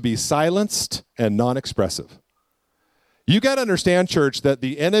you to be silenced and non-expressive. You got to understand, church, that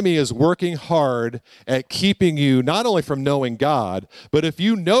the enemy is working hard at keeping you not only from knowing God, but if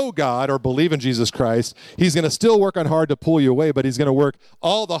you know God or believe in Jesus Christ, he's going to still work on hard to pull you away, but he's going to work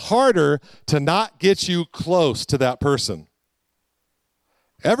all the harder to not get you close to that person.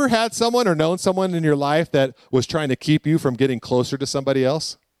 Ever had someone or known someone in your life that was trying to keep you from getting closer to somebody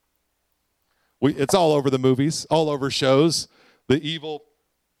else? It's all over the movies, all over shows, the evil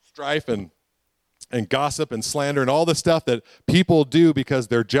strife and gossip and slander and all the stuff that people do because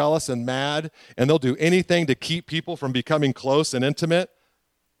they're jealous and mad, and they'll do anything to keep people from becoming close and intimate.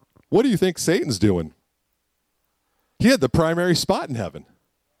 What do you think Satan's doing? He had the primary spot in heaven.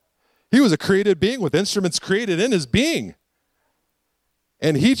 He was a created being with instruments created in his being.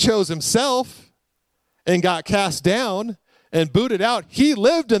 And he chose himself and got cast down and booted out. He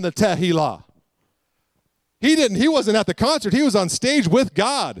lived in the Tehillah. He wasn't at the concert. He was on stage with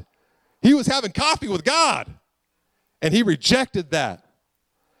God. He was having coffee with God. And he rejected that.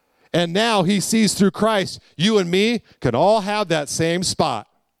 And now he sees through Christ, you and me can all have that same spot.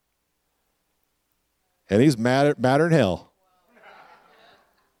 And he's madder than hell.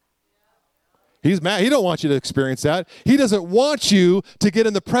 He's mad. He don't want you to experience that. He doesn't want you to get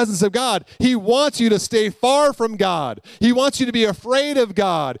in the presence of God. He wants you to stay far from God. He wants you to be afraid of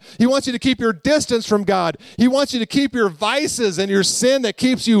God. He wants you to keep your distance from God. He wants you to keep your vices and your sin that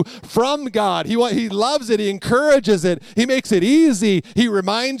keeps you from God. He loves it. He encourages it. He makes it easy. He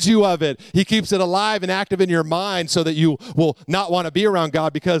reminds you of it. He keeps it alive and active in your mind so that you will not want to be around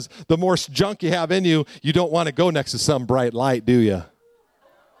God, because the more junk you have in you, you don't want to go next to some bright light, do you?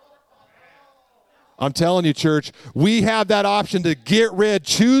 I'm telling you, church, we have that option to get rid.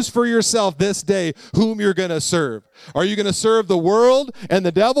 Choose for yourself this day whom you're going to serve. Are you going to serve the world and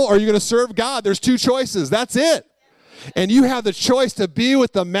the devil, or are you going to serve God? There's two choices. That's it. And you have the choice to be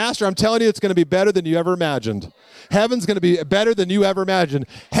with the Master. I'm telling you, it's going to be better than you ever imagined. Heaven's going to be better than you ever imagined.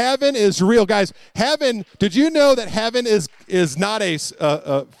 Heaven is real. Guys, heaven, did you know that heaven is not a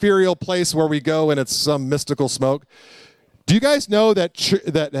ethereal place where we go and it's some mystical smoke? Do you guys know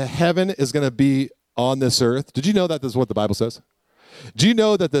that heaven is going to be on this earth? Did you know that this is what the Bible says? Do you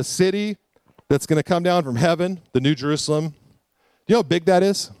know that the city that's going to come down from heaven, the New Jerusalem, do you know how big that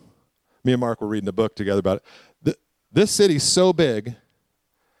is? Me and Mark were reading a book together about it. This city's so big,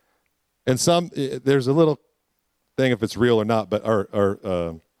 and there's a little thing if it's real or not, but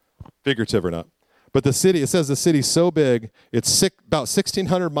or figurative or not. But it says the city's so big, it's about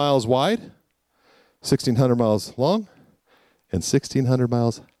 1,600 miles wide, 1,600 miles long, and 1,600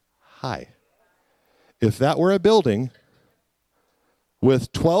 miles high. If that were a building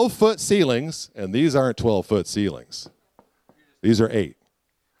with 12-foot ceilings, and these aren't 12-foot ceilings, these are 8.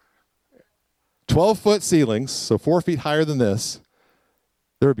 12-foot ceilings, so 4 feet higher than this,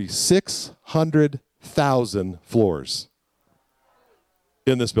 there would be 600,000 floors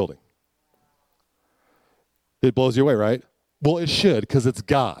in this building. It blows you away, right? Well, it should, because it's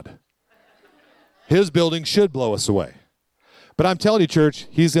God. His building should blow us away. But I'm telling you, church,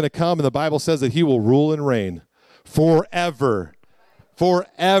 he's going to come, and the Bible says that he will rule and reign forever.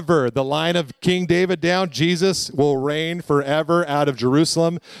 Forever. The line of King David down, Jesus will reign forever out of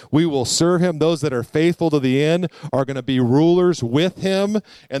Jerusalem. We will serve him. Those that are faithful to the end are going to be rulers with him,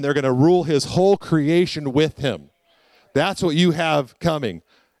 and they're going to rule his whole creation with him. That's what you have coming.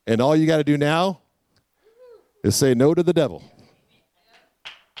 And all you got to do now is say no to the devil.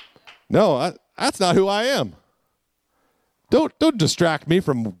 No, that's not who I am. Don't distract me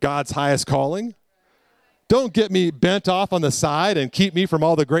from God's highest calling. Don't get me bent off on the side and keep me from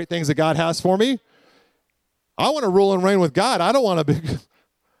all the great things that God has for me. I want to rule and reign with God. I don't want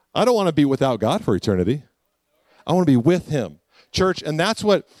to be without God for eternity. I want to be with him. Church, and that's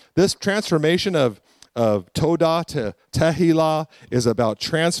what this transformation of Todah to Tehillah is about,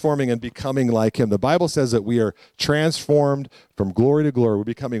 transforming and becoming like him. The Bible says that we are transformed from glory to glory. We're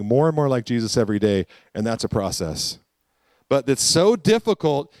becoming more and more like Jesus every day, and that's a process. But it's so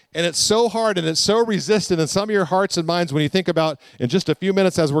difficult, and it's so hard, and it's so resistant in some of your hearts and minds when you think about, in just a few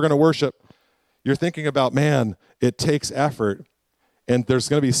minutes as we're going to worship, you're thinking about, man, it takes effort, and there's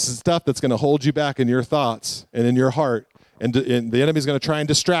going to be stuff that's going to hold you back in your thoughts and in your heart, and the enemy's going to try and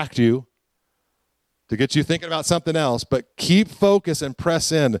distract you to get you thinking about something else, but keep focused and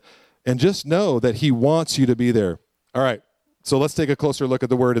press in, and just know that he wants you to be there. All right, so let's take a closer look at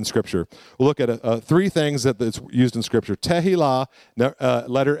the word in Scripture. We'll look at three things that's used in Scripture. Tehillah,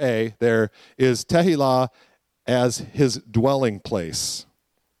 letter A, there is Tehillah as his dwelling place,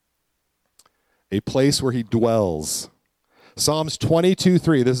 a place where he dwells. Psalms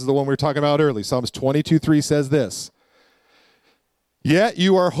 22:3, this is the one we were talking about earlier. Psalms 22:3 says this, "Yet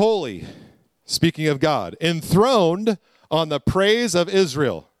you are holy," speaking of God, "enthroned on the praise of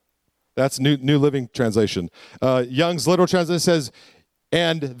Israel." That's New Living Translation. Young's literal translation says,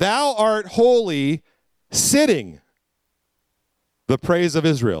 "And thou art holy, sitting the praise of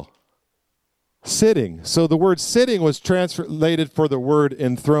Israel." Sitting. So the word sitting was translated for the word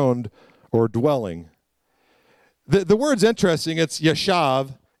enthroned or dwelling. The word's interesting. It's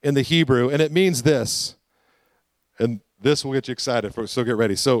yashav in the Hebrew, and it means this. And this will get you excited, so get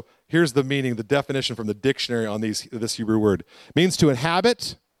ready. So here's the meaning, the definition from the dictionary on this Hebrew word. It means to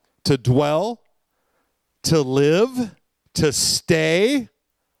inhabit, to dwell, to live, to stay,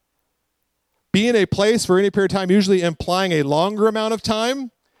 be in a place for any period of time, usually implying a longer amount of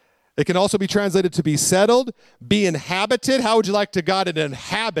time. It can also be translated to be settled, be inhabited. How would you like to God to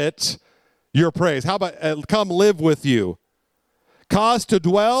inhabit your praise? How about come live with you? Cause to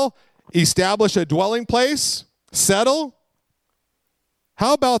dwell, establish a dwelling place, settle.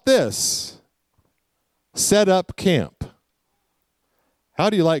 How about this? Set up camp. How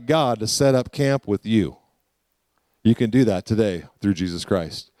do you like God to set up camp with you? You can do that today through Jesus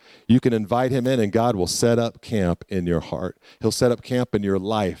Christ. You can invite him in, and God will set up camp in your heart. He'll set up camp in your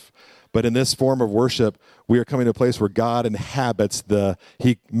life. But in this form of worship, we are coming to a place where God inhabits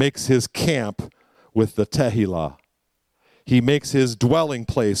he makes his camp with the Tehillah. He makes his dwelling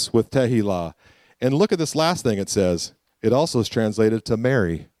place with Tehillah. And look at this last thing it says. It also is translated to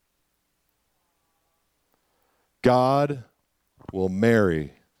marry. God will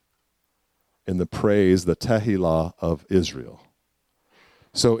marry in the praise, the Tehillah of Israel.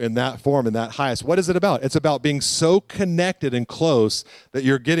 So in that form, in that highest, what is it about? It's about being so connected and close that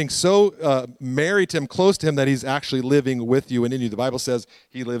you're getting so married to him, close to him, that he's actually living with you and in you. The Bible says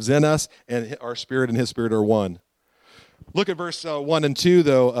he lives in us, and our spirit and his spirit are one. Look at verse 1 and 2,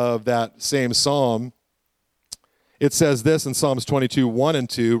 though, of that same psalm. It says this in Psalms 22, 1 and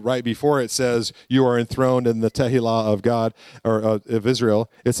 2, right before it says, you are enthroned in the Tehillah of God, or of Israel.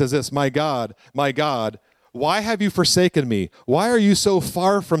 It says this, my God, why have you forsaken me? Why are you so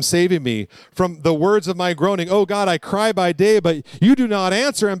far from saving me? From the words of my groaning, oh God, I cry by day, but you do not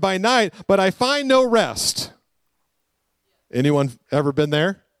answer, and by night, but I find no rest. Anyone ever been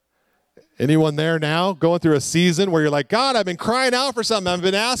there? Anyone there now going through a season where you're like, God, I've been crying out for something. I've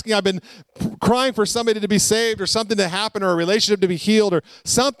been asking, I've been crying for somebody to be saved or something to happen or a relationship to be healed or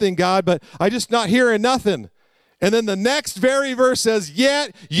something, God, but I just not hearing nothing. And then the next very verse says,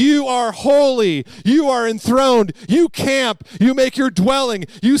 yet you are holy, you are enthroned, you camp, you make your dwelling,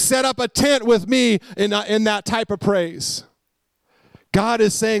 you set up a tent with me in that type of praise. God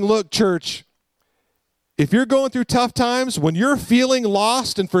is saying, look, church, if you're going through tough times, when you're feeling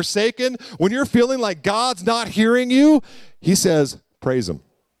lost and forsaken, when you're feeling like God's not hearing you, he says, praise him.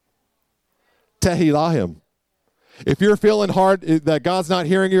 Tehillah him. If you're feeling hard that God's not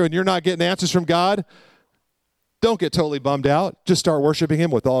hearing you and you're not getting answers from God, don't get totally bummed out. Just start worshiping him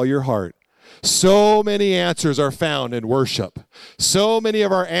with all your heart. So many answers are found in worship. So many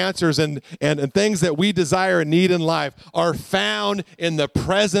of our answers and things that we desire and need in life are found in the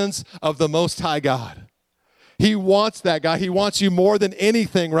presence of the Most High God. He wants that, God. He wants you more than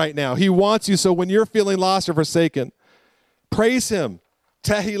anything right now. He wants you, so when you're feeling lost or forsaken, praise him.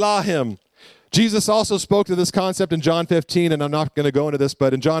 Tehillah him. Jesus also spoke to this concept in John 15, and I'm not going to go into this,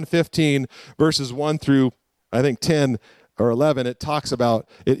 but in John 15, verses 1 through, I think, 10 or 11,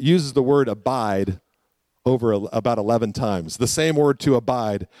 it uses the word abide over about 11 times. The same word to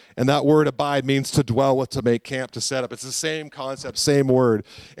abide. And that word abide means to dwell with, to make camp, to set up. It's the same concept, same word.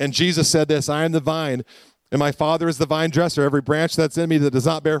 And Jesus said this, I am the vine, And my Father is the vine dresser. Every branch that's in me that does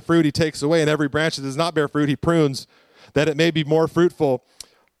not bear fruit, he takes away. And every branch that does not bear fruit, he prunes, that it may be more fruitful.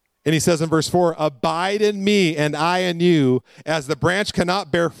 And he says in verse 4, abide in me and I in you, as the branch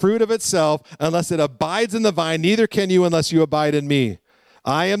cannot bear fruit of itself unless it abides in the vine, neither can you unless you abide in me.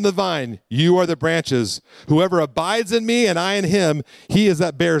 I am the vine, you are the branches. Whoever abides in me and I in him, he is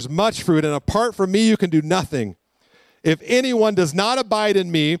that bears much fruit, and apart from me you can do nothing. If anyone does not abide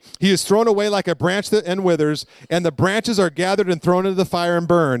in me, he is thrown away like a branch and withers, and the branches are gathered and thrown into the fire and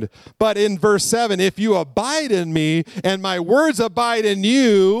burned. But in verse 7, if you abide in me and my words abide in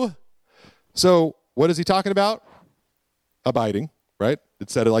you. So what is he talking about? Abiding, right?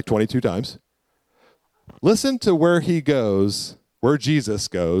 It said it like 22 times. Listen to where he goes, where Jesus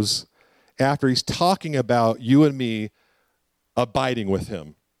goes, after he's talking about you and me abiding with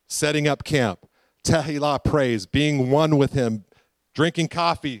him, setting up camp. Tehillah, praise, being one with him, drinking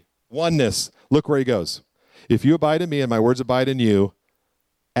coffee, oneness. Look where he goes. If you abide in me and my words abide in you,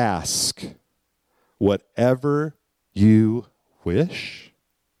 ask whatever you wish.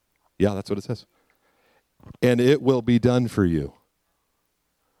 Yeah, that's what it says. And it will be done for you.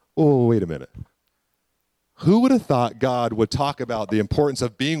 Oh, wait a minute. Who would have thought God would talk about the importance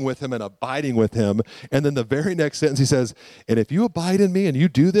of being with him and abiding with him? And then the very next sentence he says, and if you abide in me and you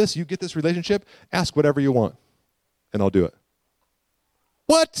do this, you get this relationship, ask whatever you want, and I'll do it.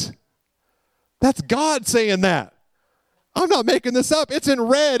 What? That's God saying that. I'm not making this up. It's in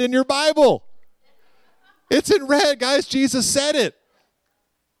red in your Bible. It's in red, guys. Jesus said it.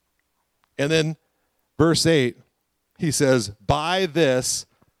 And then verse 8, he says, by this,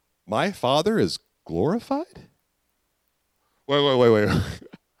 my Father is glorified? Wait.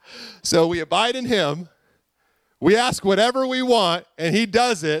 So we abide in him, we ask whatever we want, and he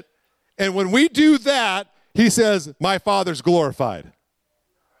does it. And when we do that, he says, my Father's glorified.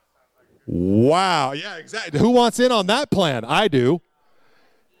 Wow. Yeah, exactly. Who wants in on that plan? I do.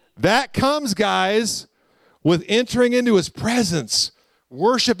 That comes, guys, with entering into his presence,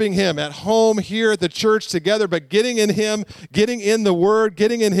 worshiping him at home, here at the church together, but getting in him, getting in the word,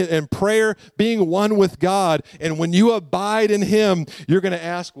 getting in prayer, being one with God. And when you abide in him, you're going to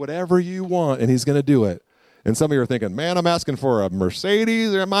ask whatever you want, and he's going to do it. And some of you are thinking, man, I'm asking for a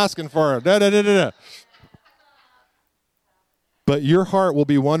Mercedes, or I'm asking for a da-da-da-da-da. But your heart will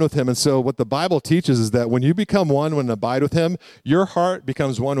be one with him. And so what the Bible teaches is that when you become one, when you abide with him, your heart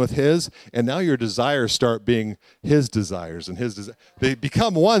becomes one with his, and now your desires start being his desires, and they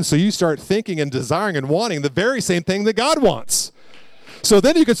become one, so you start thinking and desiring and wanting the very same thing that God wants. So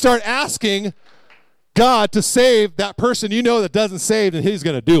then you can start asking God to save that person you know that doesn't save, and he's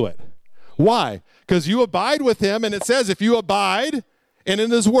going to do it. Why? Because you abide with him, and it says if you abide, and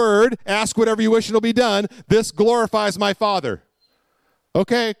in his word, ask whatever you wish and it'll be done, this glorifies my Father.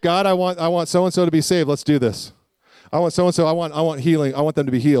 Okay, God, I want so-and-so to be saved. Let's do this. I want so-and-so. I want healing. I want them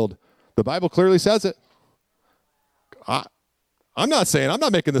to be healed. The Bible clearly says it. I'm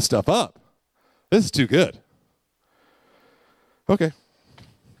not making this stuff up. This is too good. Okay.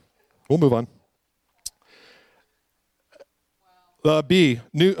 We'll move on.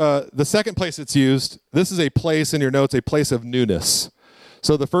 The second place it's used, this is a place in your notes, a place of newness.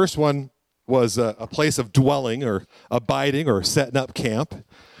 So the first one was a place of dwelling or abiding or setting up camp.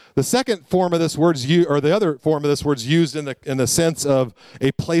 The second form of this word's the other form of this word's used in the sense of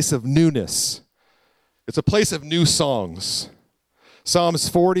a place of newness. It's a place of new songs. Psalms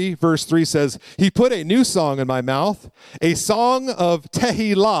 40 verse 3 says, he put a new song in my mouth, a song of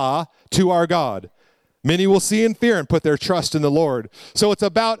Tehillah to our God. Many will see and fear and put their trust in the Lord. So it's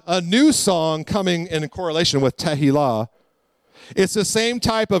about a new song coming in correlation with Tehillah. It's the same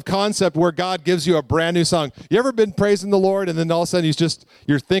type of concept where God gives you a brand new song. You ever been praising the Lord and then all of a sudden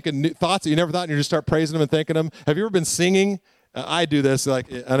you're thinking thoughts that you never thought and you just start praising him and thanking him? Have you ever been singing? I do this,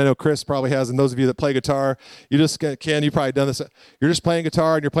 and I know Chris probably has, and those of you that play guitar, you've probably done this. You're just playing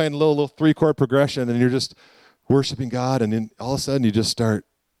guitar and you're playing a little 3-chord progression and you're just worshiping God, and then all of a sudden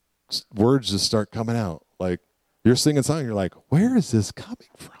words just start coming out. Like you're singing a song, you're like, where is this coming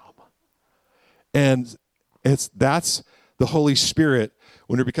from? And that's the Holy Spirit.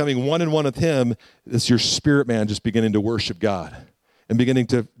 When you're becoming one and one with him, it's your spirit man just beginning to worship God and beginning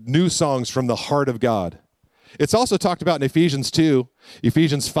to new songs from the heart of God. It's also talked about in Ephesians 2,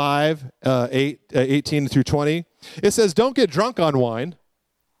 Ephesians 5, 18 through 20. It says, don't get drunk on wine,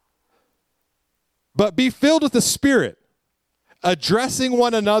 but be filled with the Spirit, addressing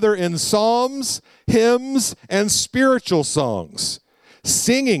one another in psalms, hymns, and spiritual songs,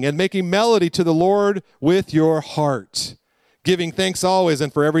 singing and making melody to the Lord with your heart, giving thanks always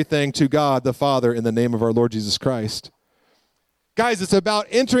and for everything to God the Father in the name of our Lord Jesus Christ. Guys, it's about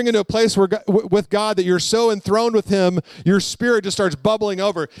entering into a place where with God that you're so enthroned with him, your spirit just starts bubbling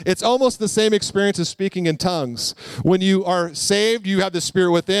over. It's almost the same experience as speaking in tongues. When you are saved, you have the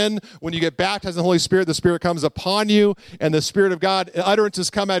Spirit within. When you get baptized in the Holy Spirit, the Spirit comes upon you, and the Spirit of God, utterances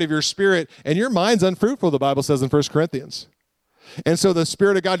come out of your spirit, and your mind's unfruitful, the Bible says in 1 Corinthians. And so the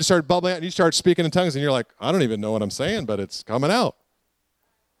Spirit of God just started bubbling out, and you start speaking in tongues, and you're like, I don't even know what I'm saying, but it's coming out.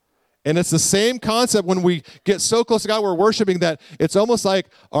 And it's the same concept when we get so close to God, we're worshiping that it's almost like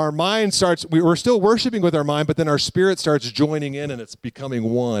our mind starts, we're still worshiping with our mind, but then our spirit starts joining in and it's becoming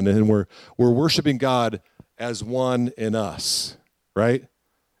one. And we're worshiping God as one in us, right?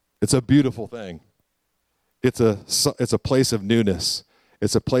 It's a beautiful thing. It's a place of newness.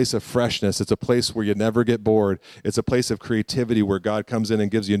 It's a place of freshness. It's a place where you never get bored. It's a place of creativity where God comes in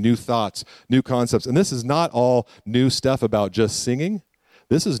and gives you new thoughts, new concepts. And this is not all new stuff about just singing.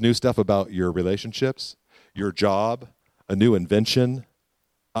 This is new stuff about your relationships, your job, a new invention.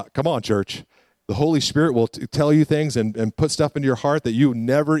 Come on, church. The Holy Spirit will tell you things and put stuff into your heart that you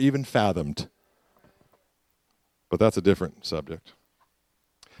never even fathomed. But that's a different subject.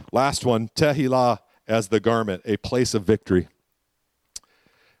 Last one, Tehillah as the garment, a place of victory.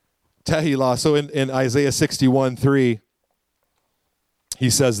 Tehillah, so in Isaiah 61:3, he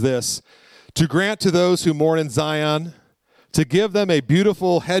says this, to grant to those who mourn in Zion, to give them a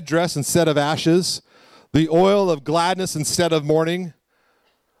beautiful headdress instead of ashes, the oil of gladness instead of mourning,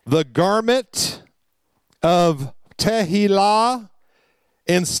 the garment of Tehillah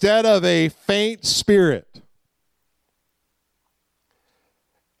instead of a faint spirit.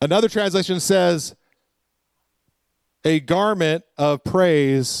 Another translation says, a garment of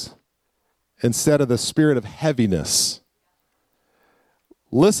praise instead of the spirit of heaviness.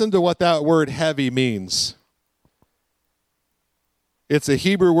 Listen to what that word heavy means. It's a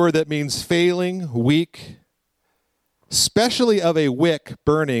Hebrew word that means failing, weak, especially of a wick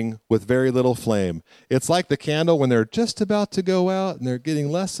burning with very little flame. It's like the candle when they're just about to go out and they're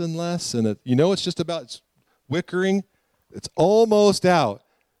getting less and less, and it's just about wickering. It's almost out.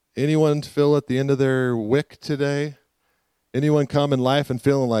 Anyone feel at the end of their wick today? Anyone come in life and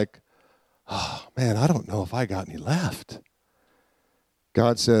feeling like, oh, man, I don't know if I got any left.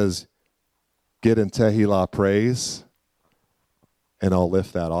 God says, get in Tehillah praise, and I'll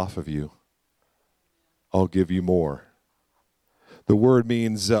lift that off of you. I'll give you more. The word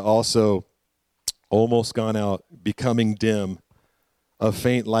means also almost gone out, becoming dim, a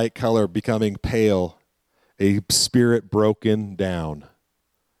faint light color becoming pale, a spirit broken down.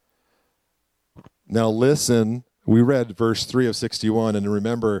 Now listen, we read verse 3 of 61, and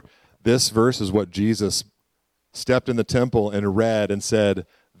remember, this verse is what Jesus stepped in the temple and read and said,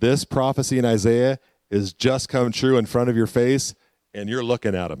 this prophecy in Isaiah is just come true in front of your face, and you're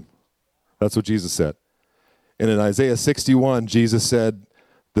looking at him. That's what Jesus said. And in Isaiah 61, Jesus said,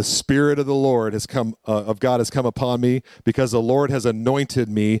 the Spirit of the Lord has come, of God has come upon me, because the Lord has anointed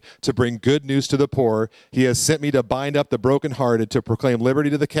me to bring good news to the poor. He has sent me to bind up the brokenhearted, to proclaim liberty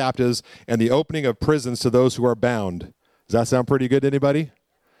to the captives, and the opening of prisons to those who are bound. Does that sound pretty good to anybody?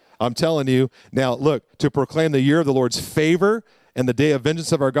 I'm telling you. Now, look, to proclaim the year of the Lord's favor and the day of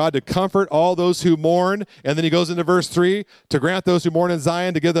vengeance of our God, to comfort all those who mourn. And then he goes into verse 3, to grant those who mourn in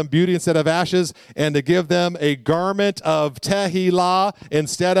Zion, to give them beauty instead of ashes, and to give them a garment of Tehillah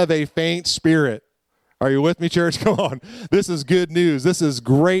instead of a faint spirit. Are you with me, church? Come on. This is good news. This is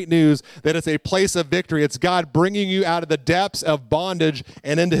great news that it's a place of victory. It's God bringing you out of the depths of bondage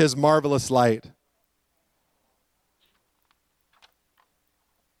and into his marvelous light.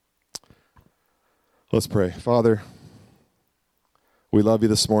 Let's pray. Father, we love you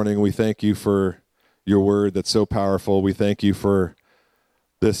this morning. We thank you for your word that's so powerful. We thank you for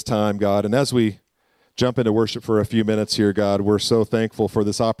this time, God. And as we jump into worship for a few minutes here, God, we're so thankful for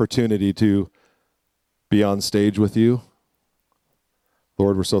this opportunity to be on stage with you.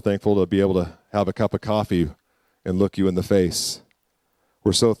 Lord, we're so thankful to be able to have a cup of coffee and look you in the face.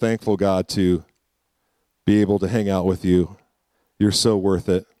 We're so thankful, God, to be able to hang out with you. You're so worth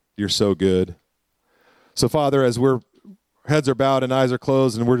it. You're so good. So, Father, as we're heads are bowed and eyes are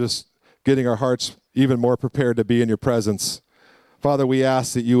closed, and we're just getting our hearts even more prepared to be in your presence, Father, we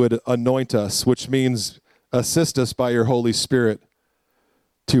ask that you would anoint us, which means assist us by your Holy Spirit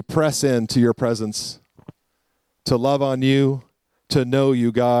to press into your presence, to love on you, to know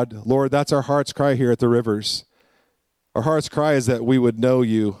you, God. Lord, that's our heart's cry here at the Rivers. Our heart's cry is that we would know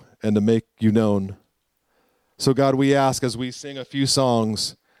you and to make you known. So, God, we ask as we sing a few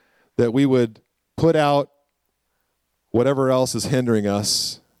songs that we would put out whatever else is hindering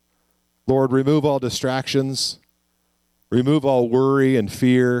us. Lord, remove all distractions. Remove all worry and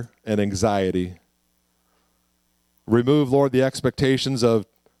fear and anxiety. remove, Lord, the expectations of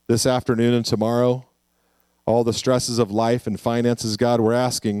this afternoon and tomorrow, all the stresses of life and finances, God. We're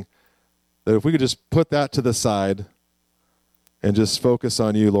asking that if we could just put that to the side and just focus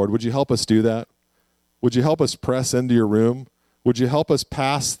on you, Lord. Would you help us do that? Would you help us press into your room? Would you help us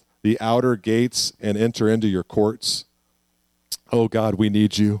pass the outer gates and enter into your courts? Oh, God, we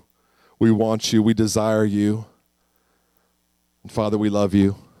need you. We want you. We desire you. And Father, we love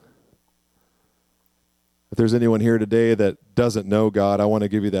you. If there's anyone here today that doesn't know God, I want to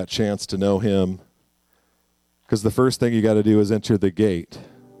give you that chance to know him. Because the first thing you got to do is enter the gate.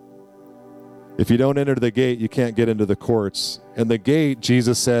 If you don't enter the gate, you can't get into the courts. And the gate,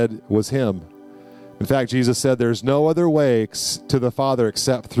 Jesus said, was him. In fact, Jesus said there's no other way to the Father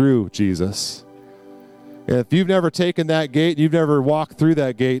except through Jesus. And if you've never taken that gate, you've never walked through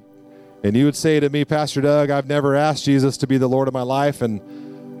that gate, and you would say to me, Pastor Doug, I've never asked Jesus to be the Lord of my life,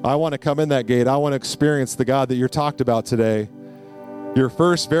 and I want to come in that gate. I want to experience the God that you're talked about today. Your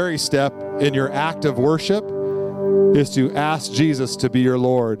first very step in your act of worship is to ask Jesus to be your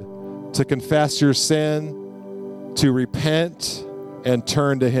Lord, to confess your sin, to repent, and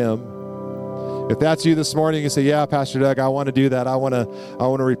turn to him. If that's you this morning, you say, yeah, Pastor Doug, I want to do that. I want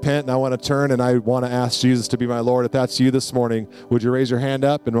to repent, and I want to turn, and I want to ask Jesus to be my Lord. If that's you this morning, would you raise your hand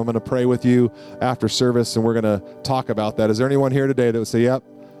up, and I'm going to pray with you after service, and we're going to talk about that. Is there anyone here today that would say, yep,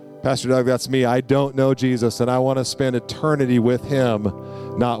 Pastor Doug, that's me. I don't know Jesus, and I want to spend eternity with him,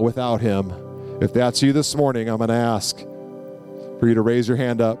 not without him. If that's you this morning, I'm going to ask for you to raise your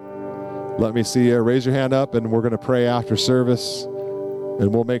hand up. Let me see you. Raise your hand up, and we're going to pray after service.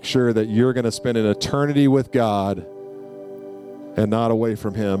 And we'll make sure that you're going to spend an eternity with God and not away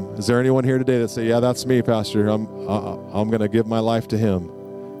from him. Is there anyone here today that say, yeah, that's me, Pastor. I'm going to give my life to him.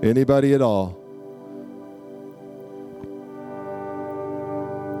 Anybody at all?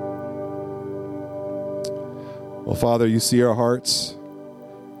 Well, Father, you see our hearts.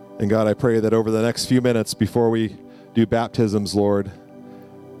 And God, I pray that over the next few minutes before we do baptisms, Lord,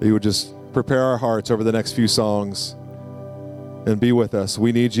 that you would just prepare our hearts over the next few songs. And be with us.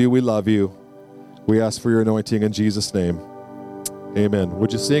 We need you. We love you. We ask for your anointing in Jesus' name. Amen.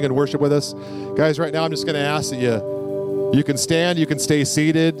 Would you sing and worship with us? Guys, right now I'm just going to ask that you can stand, you can stay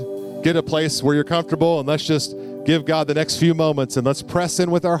seated, get a place where you're comfortable, and let's just give God the next few moments, and let's press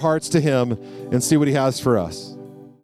in with our hearts to him and see what he has for us.